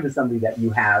going to run into somebody that you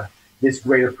have this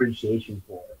great appreciation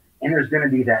for, and there's going to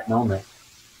be that moment.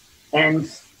 And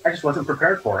I just wasn't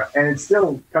prepared for it. And it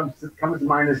still comes to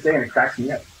mind this day, and it cracks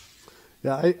me up.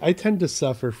 Yeah, I tend to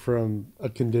suffer from a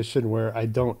condition where I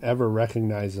don't ever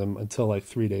recognize them until like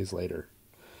 3 days later.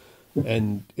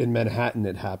 And in Manhattan,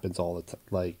 it happens all the time,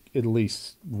 like at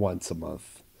least once a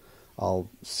month. I'll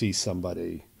see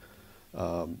somebody,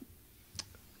 and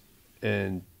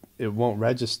it won't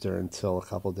register until a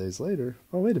couple of days later.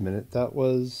 Oh, wait a minute, that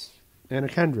was Anna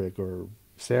Kendrick or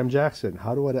Sam Jackson.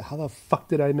 How the fuck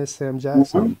did I miss Sam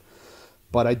Jackson? Mm-hmm.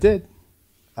 But I did.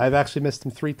 I've actually missed him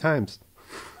 3 times.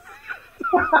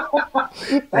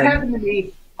 That happened to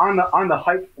me on the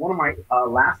hike. One of my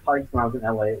last hikes when I was in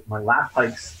LA. My last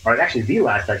hikes, or actually the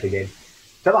last hike I did,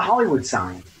 to the Hollywood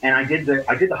sign, and I did the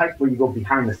hike where you go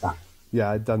behind the sign. Yeah,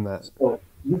 I've done that. So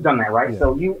you've done that, right? Yeah.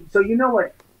 So you know,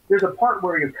 like, there's a part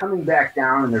where you're coming back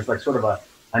down, and there's like sort of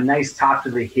a nice top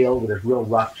to the hill where there's real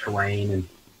rough terrain,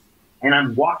 and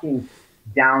I'm walking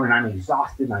down, and I'm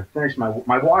exhausted, and I finished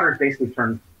my water's basically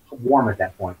turned warm at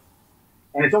that point.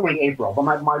 And it's only April, but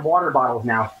my water bottle is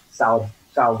now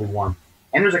solidly warm.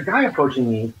 And there's a guy approaching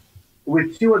me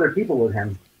with 2 other people with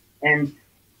him, and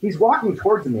he's walking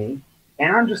towards me,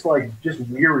 and I'm just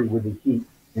weary with the heat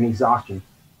and exhaustion.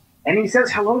 And he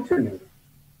says hello to me,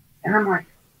 and I'm like,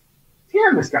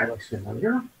 damn, this guy looks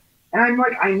familiar. And I'm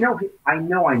like, I know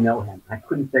him. I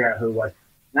couldn't figure out who it was.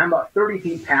 And I'm about 30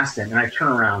 feet past him, and I turn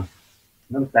around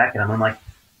and look back at him. I'm like,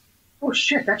 oh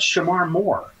shit, that's Shamar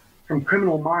Moore from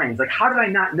Criminal Minds. Like, how did I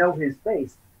not know his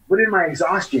face? But in my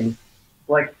exhaustion,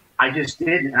 like, I just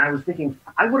did, and I was thinking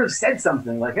I would have said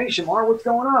something like, hey, Shamar, what's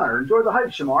going on? Or enjoy the hike,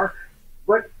 Shamar.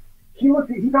 But he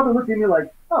probably looked at me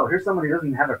like, oh, here's somebody who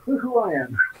doesn't have a clue who I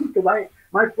am. Because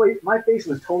my face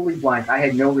was totally blank. I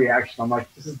had no reaction. I'm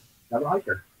like, this is another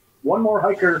hiker. One more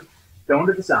hiker going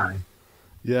to the sign.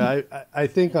 Yeah, I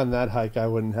think on that hike I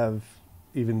wouldn't have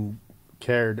even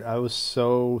cared. I was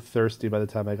so thirsty by the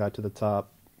time I got to the top.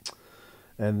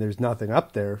 And there's nothing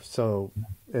up there,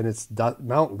 and it's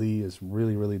Mount Lee is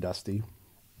really, really dusty,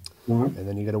 and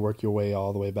then you got to work your way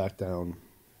all the way back down.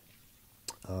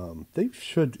 They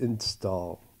should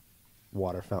install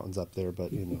water fountains up there, but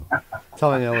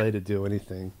telling LA to do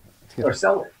anything, or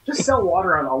sell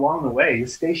water along the way. You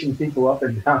station people up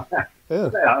and down.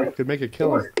 Yeah, could make a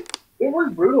killing. It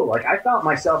was brutal. Like, I felt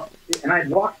myself, and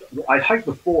I'd hiked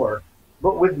before,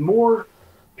 but with more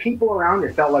people around,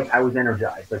 it felt like I was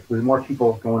energized. Like, with more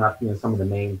people going up, some of the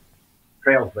main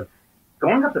trails, but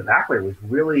going up the back way was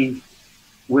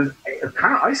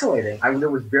kind of isolating. There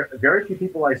was very few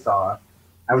people I saw.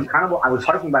 I was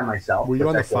hiking by myself. Were you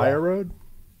on the fire road?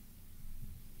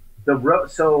 The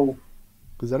road, so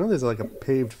because I know there's like a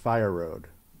paved fire road.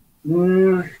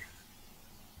 No,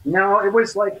 it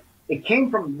was like it came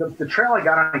from the trail I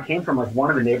got on. It came from like one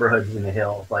of the neighborhoods in the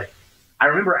hills. Like, I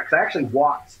remember because I actually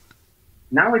walked.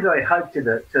 Not only did I hike to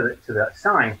the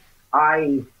sign,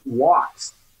 I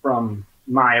walked from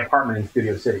my apartment in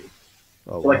Studio City.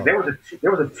 Oh, so like, wow.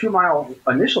 there was a 2-mile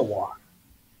initial walk,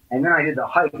 and then I did the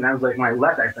hike, and I was like, when I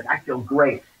left, I was like, I feel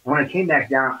great. And when I came back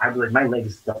down, I was like, my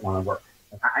legs don't want to work.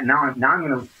 Like, now I'm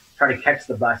going to try to catch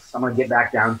the bus. I'm going to get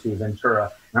back down to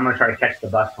Ventura, and I'm going to try to catch the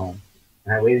bus home.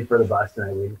 And I waited for the bus,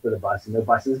 and the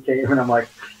buses came, and I'm like,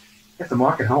 I guess I'm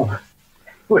walking home. It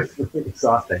was really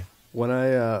exhausting. When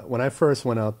I first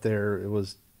went out there, it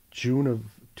was June of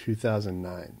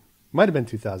 2009. Might have been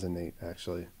 2008,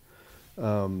 actually.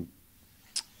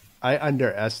 I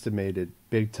underestimated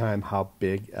big time how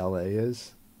big LA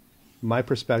is. My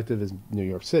perspective is New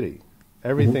York City.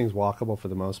 Everything's walkable for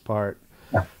the most part.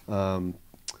 And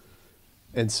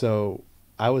so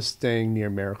I was staying near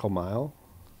Miracle Mile,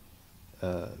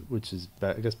 which is,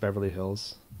 I guess, Beverly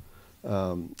Hills.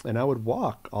 And I would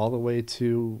walk all the way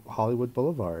to Hollywood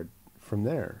Boulevard from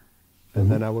there.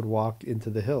 and then I would walk into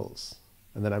the hills,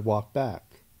 and then I'd walk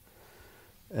back,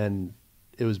 and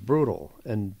it was brutal.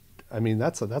 And I mean,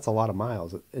 that's a lot of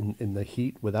miles in the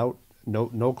heat without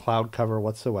no cloud cover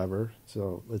whatsoever.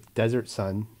 So it's desert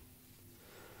sun.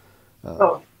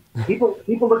 So people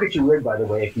look at you weird, by the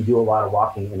way, if you do a lot of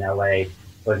walking in LA,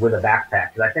 like with a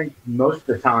backpack. Because I think most of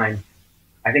the time,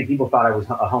 I think people thought I was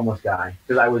a homeless guy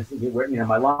because I was,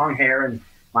 my long hair and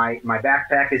my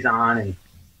backpack is on, and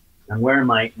I'm wearing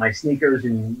my sneakers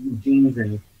and jeans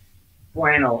and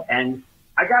flannel, and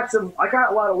I got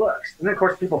a lot of looks. And then, of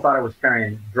course, people thought I was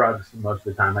carrying drugs most of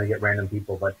the time. I get random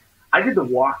people, but I did the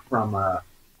walk from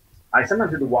I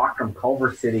sometimes did the walk from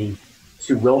Culver City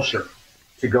to Wilshire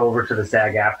to go over to the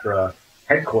SAG-AFTRA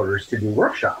headquarters to do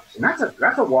workshops, and that's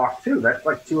a walk too. That's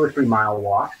like 2 or 3 mile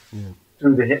walk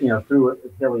through through a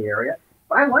hilly area.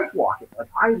 But I like walking. Like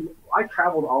I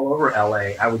traveled all over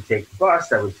LA. I would take the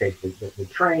bus. I would take the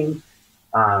train.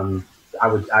 I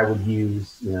would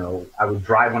use, I would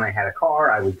drive when I had a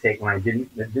car. I would take when I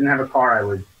didn't have a car.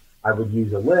 I would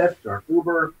use a Lyft or an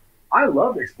Uber. I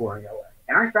loved exploring LA,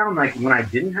 and I found like when I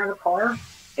didn't have a car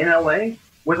in LA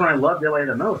was when I loved LA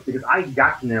the most because I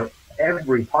got to know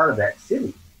every part of that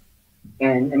city,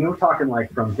 and we're talking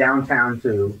like from downtown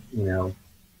to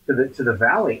to the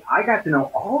valley. I got to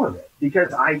know all of it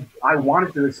because I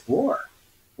wanted to explore.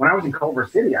 When I was in Culver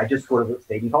City, I just sort of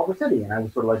stayed in Culver City, and I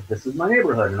was sort of like, this is my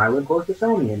neighborhood, and I live close to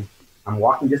Sony, and I'm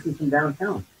walking distance from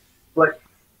downtown. But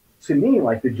to me,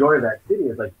 like the joy of that city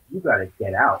is like, you got to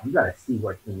get out, you got to see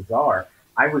what things are.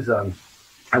 I was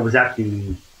at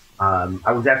the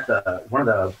one of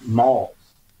the malls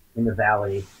in the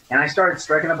valley, and I started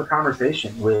striking up a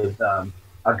conversation with a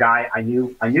guy I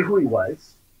knew who he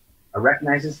was. I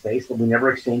recognized his face, but we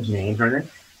never exchanged names or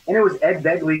anything. And it was Ed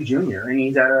Begley Jr., and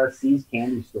he's at a C's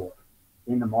candy store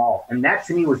in the mall. And that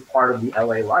to me was part of the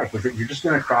LA life, was that you're just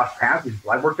going to cross paths with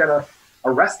people. I worked at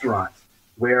a restaurant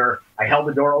where I held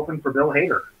the door open for Bill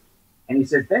Hader. And he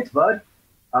said, thanks, bud.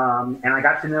 And I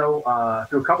got to know,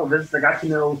 through a couple of visits, I got to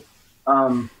know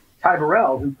Ty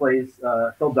Burrell, who plays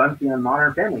Phil Dunphy on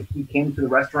Modern Family. He came to the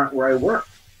restaurant where I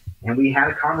worked, and we had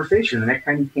a conversation. The next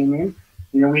time he came in,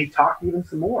 we talked even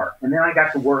some more. And then I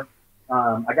got to work.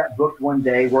 I got booked one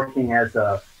day working as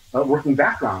a working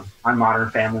background on Modern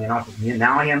Family, and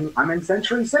now I'm in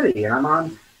Century City, and I'm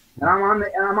on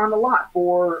the lot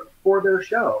for their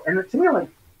show. And to me, like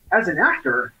as an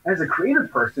actor, as a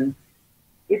creative person,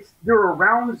 you're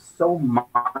around so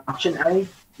much in LA.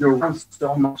 You're around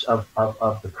so much of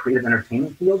the creative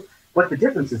entertainment field. But the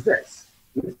difference is this.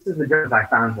 This is the difference I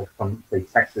found from say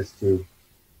Texas to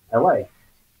LA.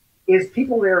 Is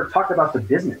people there talk about the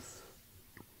business.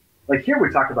 Like here,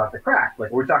 we talk about the craft.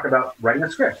 Like we talk about writing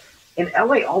a script. In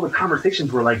LA, all the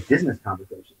conversations were like business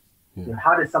conversations. Yeah.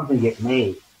 How did something get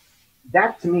made?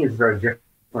 That to me is a very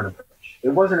different approach. It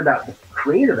wasn't about the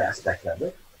creative aspect of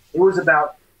it. It was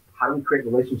about how do we create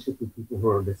relationships with people who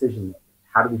are decision makers?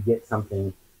 How do we get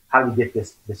something? How do we get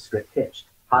this script pitched?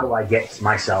 How do I get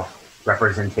myself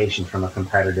representation from a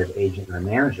competitive agent or a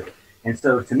manager? And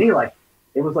so to me, like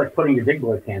it was like putting your big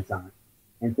boy pants on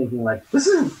and thinking like this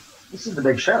is the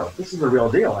big show. This is the real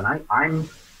deal. And I'm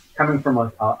coming from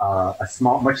a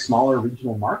much smaller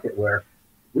regional market where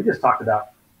we just talked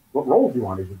about what roles we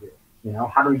wanted to do.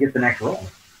 How do we get the next role?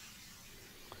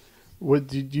 What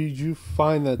did you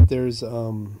find that there's?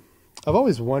 I've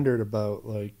always wondered about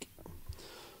like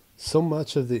so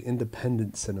much of the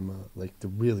independent cinema, like the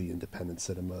really independent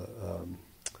cinema.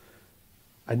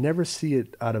 I never see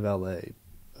it out of LA.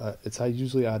 It's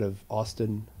usually out of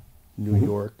Austin, New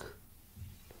York.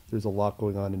 There's a lot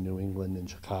going on in New England and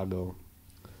Chicago,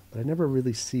 but I never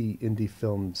really see indie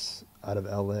films out of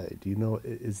LA. Do you know,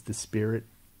 is the spirit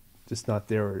just not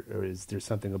there, or is there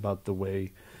something about the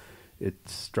way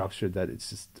it's structured that it's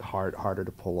just harder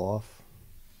to pull off?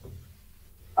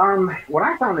 What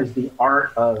I found is the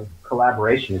art of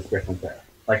collaboration is different there.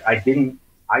 Like I didn't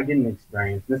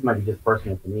experience, this might be just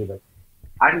personal to me, but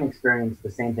I didn't experience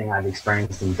the same thing I've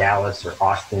experienced in Dallas or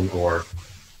Austin or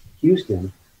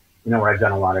Houston, where I've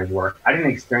done a lot of work. I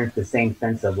didn't experience the same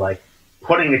sense of like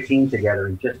putting a team together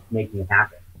and just making it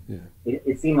happen. Yeah.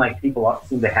 It seemed like people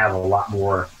seem to have a lot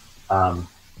more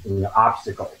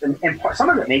obstacles, and some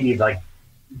of it may be like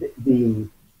the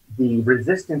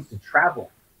resistance to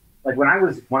travel. Like when I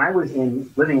was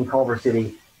living in Culver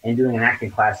City and doing an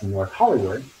acting class in North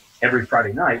Hollywood every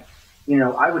Friday night,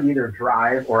 I would either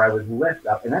drive or I would lift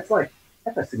up, and that's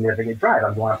a significant drive.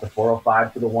 I'm going up the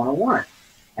 405 to the 101,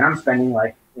 and I'm spending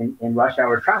like in rush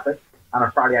hour traffic on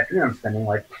a Friday afternoon. I'm spending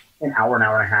like an hour and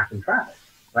a half in traffic,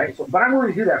 right? So, but I'm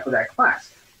willing to do that for that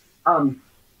class. And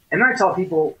I tell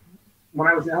people, when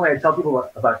I was in LA, I tell people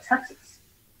about Texas.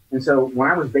 And so when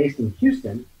I was based in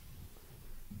Houston,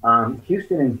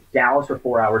 Houston and Dallas are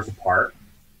 4 hours apart.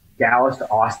 Dallas to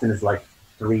Austin is like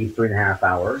 3.5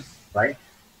 hours, right?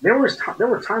 There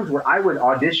were times where I would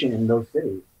audition in those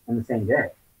cities in the same day.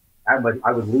 I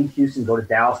would leave Houston, go to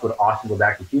Dallas, go to Austin, go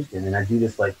back to Houston, and I'd do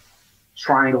this like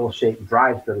triangle-shaped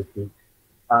drive, so to speak.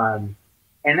 And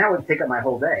that would take up my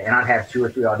whole day, and I'd have 2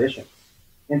 or 3 auditions.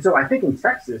 And so I think in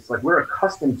Texas, like we're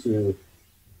accustomed to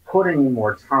putting in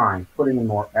more time, putting in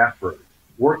more effort,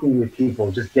 working with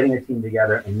people, just getting a team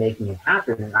together and making it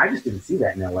happen. And I just didn't see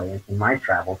that in LA in my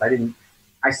travels.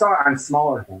 I saw it on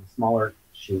smaller things, smaller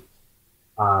shoots.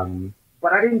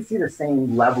 But I didn't see the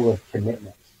same level of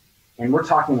commitment. And we're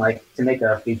talking like to make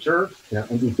a feature,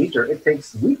 indie feature, it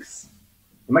takes weeks.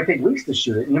 It might take weeks to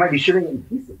shoot it, and you might be shooting it in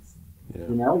pieces. Yeah.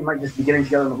 You might just be getting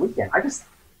together on the weekend. I just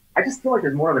feel like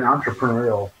there's more of an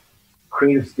entrepreneurial,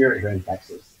 creative spirit here in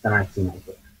Texas than I've seen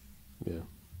elsewhere. Yeah,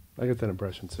 I get that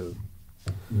impression too.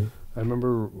 Mm-hmm. I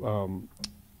remember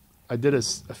I did a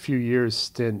few years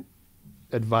stint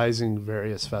advising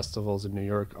various festivals in New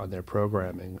York on their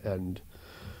programming, and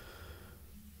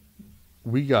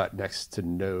we got next to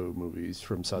no movies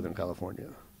from Southern California.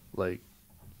 Like,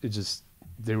 it just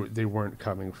they weren't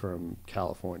coming from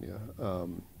California.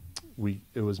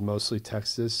 It was mostly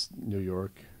Texas, New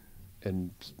York,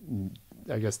 and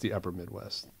I guess the upper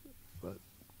Midwest. But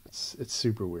it's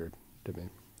super weird to me,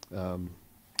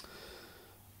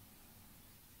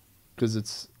 because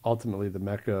it's ultimately the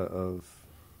mecca of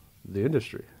the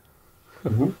industry.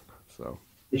 Mm-hmm. So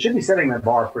it should be setting the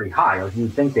bar pretty high. Like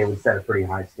you'd think they would set a pretty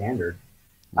high standard.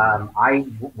 I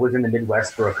was in the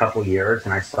Midwest for a couple years,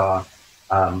 and I saw,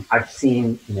 I've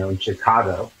seen, in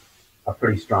Chicago, a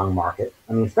pretty strong market.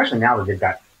 I mean, especially now that they've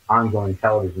got ongoing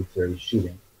television series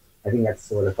shooting. I think that's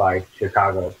solidified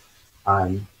Chicago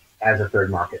as a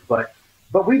third market. But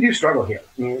we do struggle here.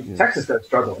 I mean, Texas does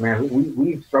struggle. Man,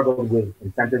 we've struggled with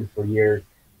incentives for years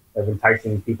of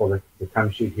enticing people to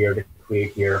come shoot here, to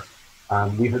create here.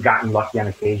 We've gotten lucky on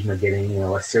occasion of getting,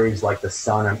 a series like The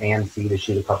Sun on AMC to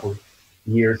shoot a couple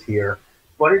years here.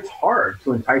 But it's hard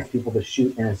to entice people to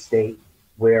shoot in a state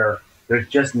where there's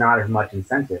just not as much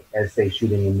incentive as, say,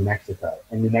 shooting in New Mexico.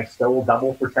 And New Mexico will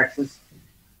double for Texas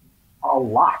a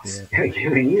lot in a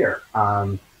given year.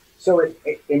 So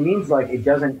it means like it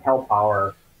doesn't help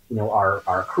our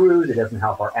crews. It doesn't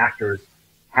help our actors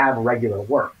have regular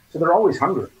work. So they're always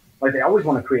hungry. Like they always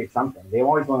want to create something. They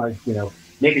always want to,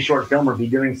 make a short film or be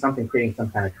doing something, creating some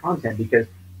kind of content, because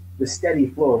the steady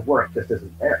flow of work just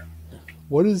isn't there.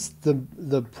 What is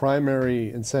the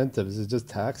primary incentive? Is it just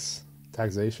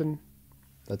taxation?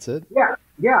 That's it? Yeah.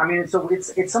 I mean, so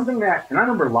it's something that, and I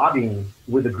remember lobbying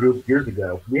with a group years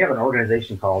ago. We have an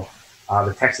organization called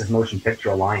the Texas Motion Picture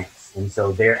Alliance, and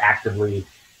so they actively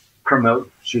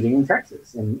promote shooting in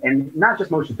Texas, and not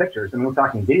just motion pictures. I mean, we're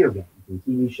talking video games and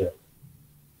TV shows,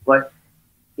 but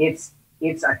it's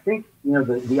I think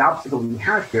the obstacle we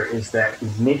have here is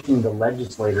making the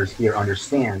legislators here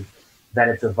understand that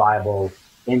it's a viable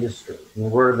industry. I mean,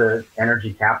 we're the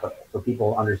energy capital, so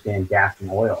people understand gas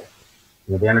and oil.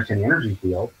 They understand the energy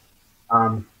field,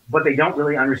 but they don't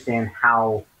really understand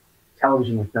how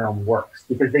television and film works,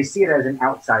 because they see it as an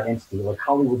outside entity. Like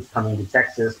Hollywood's coming to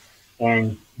Texas,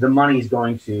 and the money is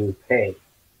going to pay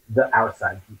the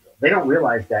outside people. They don't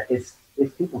realize that it's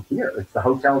people here. It's the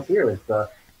hotels here. It's the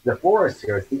florists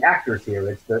here. It's the actors here.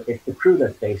 It's the crew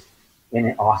that's based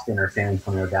in Austin or San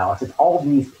Antonio or Dallas. It's all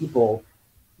these people,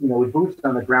 with boots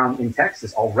on the ground in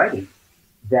Texas already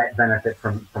that benefit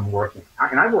from working.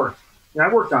 And I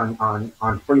worked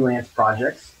on freelance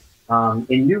projects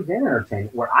in news and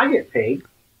entertainment where I get paid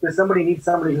because somebody needs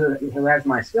somebody who has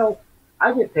my skill.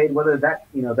 I get paid whether that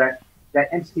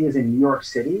entity is in New York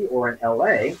City or in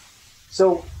LA.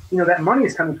 So, that money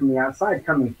is coming from the outside,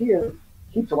 coming here,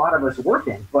 keeps a lot of us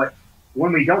working. But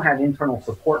when we don't have internal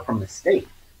support from the state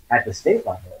at the state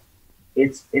level,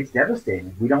 it's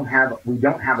devastating. We don't have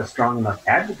a strong enough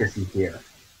advocacy here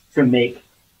to make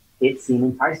it seem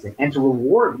enticing and to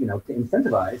reward, to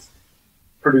incentivize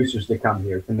producers to come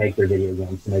here to make their video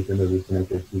games, to make their movies, to make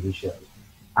their TV shows,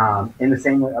 in the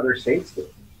same way other states do.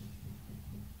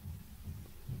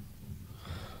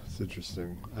 It's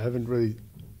interesting. I haven't really,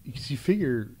 because you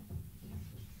figure,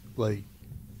 like,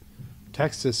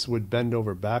 Texas would bend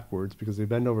over backwards because they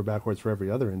bend over backwards for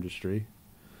every other industry.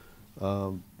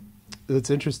 It's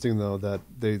interesting though that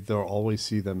they'll always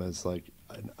see them as like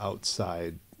an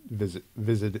outside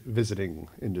visiting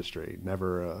industry,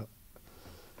 never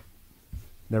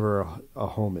a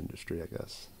home industry, I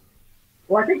guess.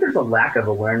 Well, I think there's a lack of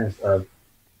awareness of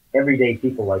everyday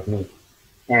people like me,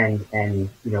 and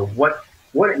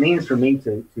what it means for me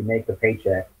to make a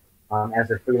paycheck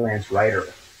as a freelance writer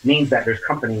means that there's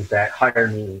companies that hire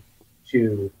me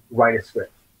to write a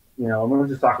script. You know, and we're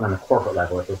just talking on the corporate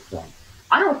level at this point.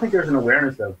 I don't think there's an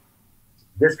awareness of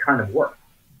this kind of work.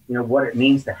 You know, what it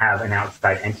means to have an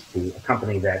outside entity, a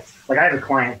company that's like, I have a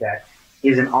client that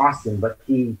is in Austin, but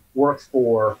he works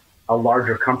for a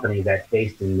larger company that's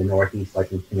based in the Northeast,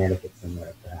 like in Connecticut, somewhere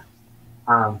like that.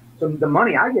 So the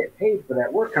money I get paid for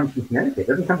that work comes from Connecticut. It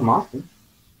doesn't come from Austin.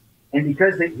 And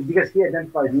because he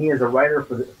identifies me as a writer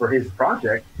for his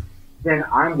project, then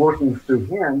I'm working through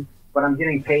him, but I'm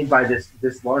getting paid by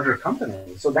this larger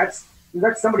company. So that's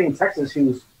somebody in Texas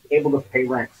who's able to pay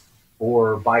rent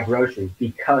or buy groceries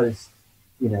because,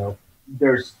 you know,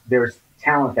 there's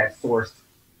talent that's sourced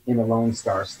in the Lone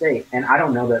Star State. And I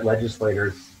don't know that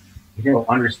legislators, you know,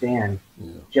 understand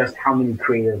just how many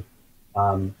creative,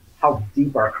 how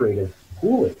deep our creative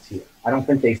pool is here. I don't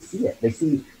think they see it. They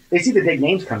see the big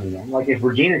names coming in. Like if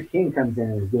Regina King comes in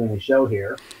and is doing a show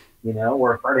here, you know,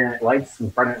 or Friday Night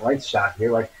Lights shot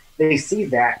here, like they see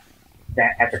that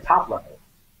at the top level,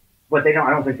 but I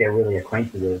don't think they're really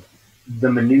acquainted with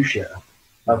the minutia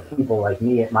of people like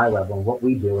me at my level and what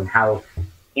we do and how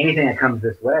anything that comes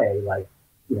this way, like,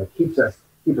 you know, keep a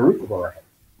roof over our heads.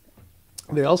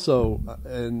 They also,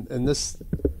 and this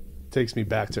takes me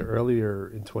back to earlier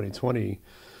in 2020,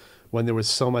 when there was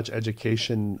so much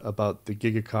education about the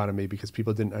gig economy because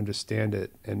people didn't understand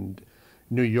it, and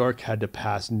New York had to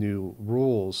pass new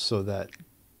rules so that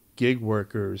gig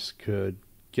workers could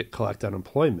collect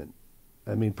unemployment.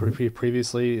 I mean,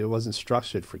 previously it wasn't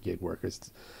structured for gig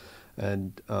workers,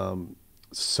 and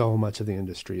so much of the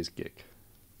industry is gig.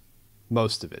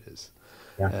 Most of it is,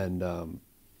 and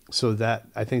so that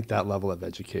I think that level of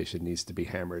education needs to be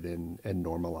hammered in and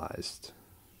normalized.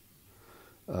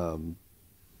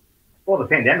 Well, the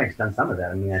pandemic's done some of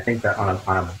that. I mean, I think that on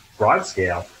a broad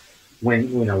scale,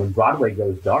 when Broadway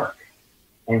goes dark,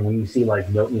 and when you see like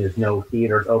there's no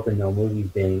theaters open, no movies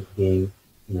being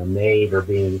made or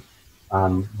being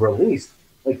released,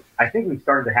 like I think we've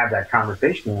started to have that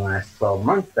conversation in the last 12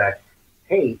 months that,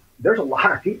 hey, there's a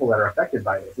lot of people that are affected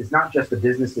by this. It's not just the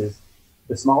businesses,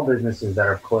 the small businesses that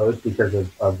are closed because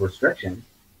of restrictions.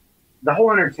 The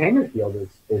whole entertainment field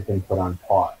has been put on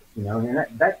pause. You know, and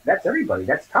that's everybody.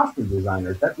 That's costume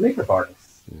designers. That's makeup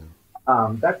artists.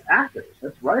 Yeah. That's actors.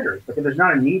 That's writers. But if there's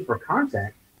not a need for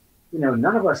content, you know,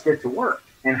 none of us get to work.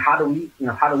 And how do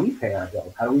we pay our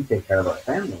bills? How do we take care of our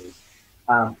families?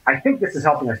 I think this is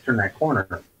helping us turn that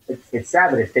corner. It's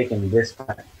sad that it's taken this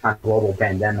kind of global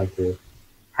pandemic to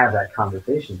have that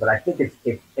conversation. But I think it's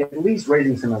at least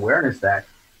raising some awareness that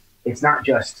it's not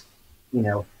just, you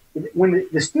know, when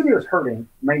the studio's hurting,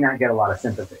 may not get a lot of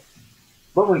sympathy.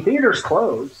 But when theaters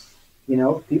close, you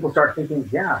know, people start thinking,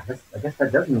 yeah, I guess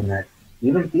that does mean that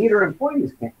even theater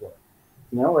employees can't work.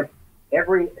 You know, like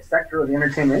every sector of the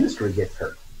entertainment industry gets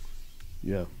hurt.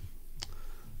 Yeah.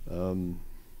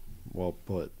 Well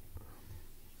put.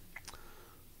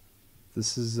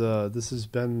 This has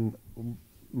been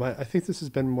I think this has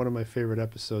been one of my favorite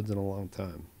episodes in a long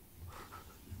time.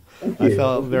 I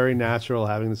felt very natural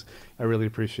having this. I really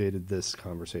appreciated this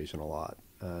conversation a lot.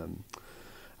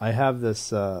 I have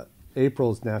this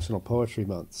April's National Poetry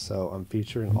Month, so I'm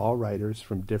featuring all writers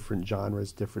from different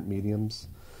genres, different mediums.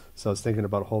 So I was thinking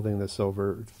about holding this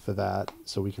over for that,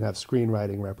 so we can have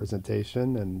screenwriting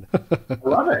representation. And I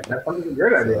love it. That sounds like a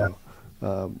great idea.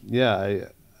 Yeah,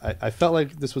 I felt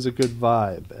like this was a good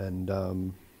vibe,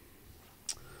 and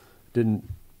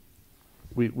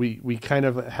we kind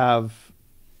of have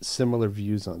similar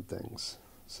views on things.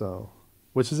 So,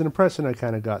 which is an impression I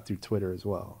kind of got through Twitter as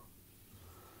well.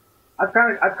 I've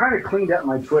kind of cleaned up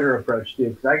my Twitter approach too,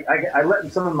 because I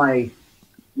let some of my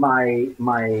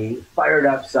fired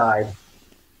up side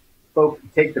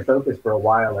take the focus for a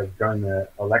while, like during the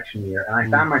election year, and I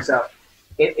found myself,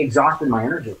 it exhausted my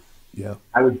energy. Yeah,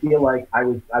 I would feel like I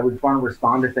would want to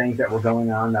respond to things that were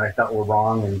going on that I felt were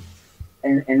wrong,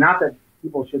 and not that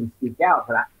people shouldn't speak out,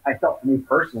 but I felt, for me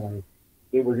personally,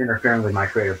 it was interfering with my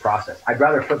creative process. I'd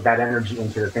rather put that energy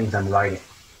into the things I'm writing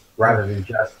rather than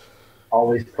just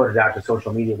always put it out to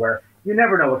social media, where you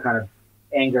never know what kind of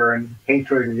anger and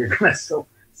hatred you're going to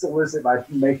solicit by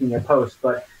making a post.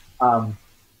 But I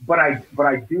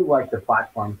do like the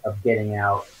platform of getting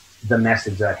out the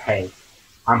message that, hey,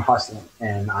 I'm hustling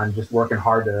and I'm just working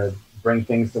hard to bring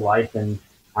things to life, and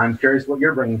I'm curious what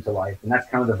you're bringing to life. And that's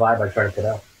kind of the vibe I try to put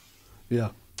out. Yeah,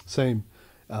 same.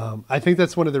 I think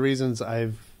that's one of the reasons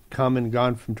I've come and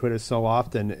gone from Twitter so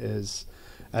often is,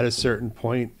 at a certain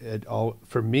point,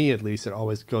 for me at least,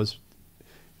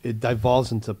 it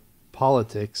devolves into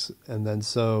politics, and then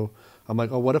so I'm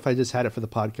like, oh, what if I just had it for the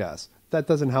podcast? That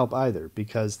doesn't help either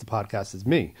because the podcast is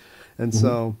me. And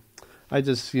so I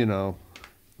just,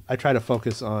 I try to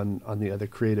focus on the other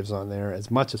creatives on there as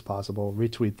much as possible,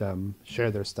 retweet them, share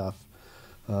their stuff.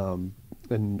 And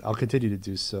I'll continue to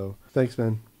do so. Thanks,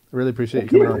 man. I really appreciate you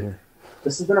coming on here.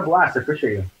 This has been a blast. I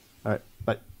appreciate you. All right.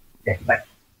 Bye. Okay, bye.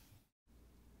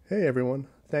 Hey, everyone.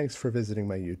 Thanks for visiting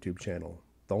my YouTube channel.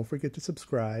 Don't forget to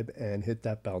subscribe and hit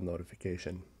that bell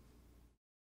notification.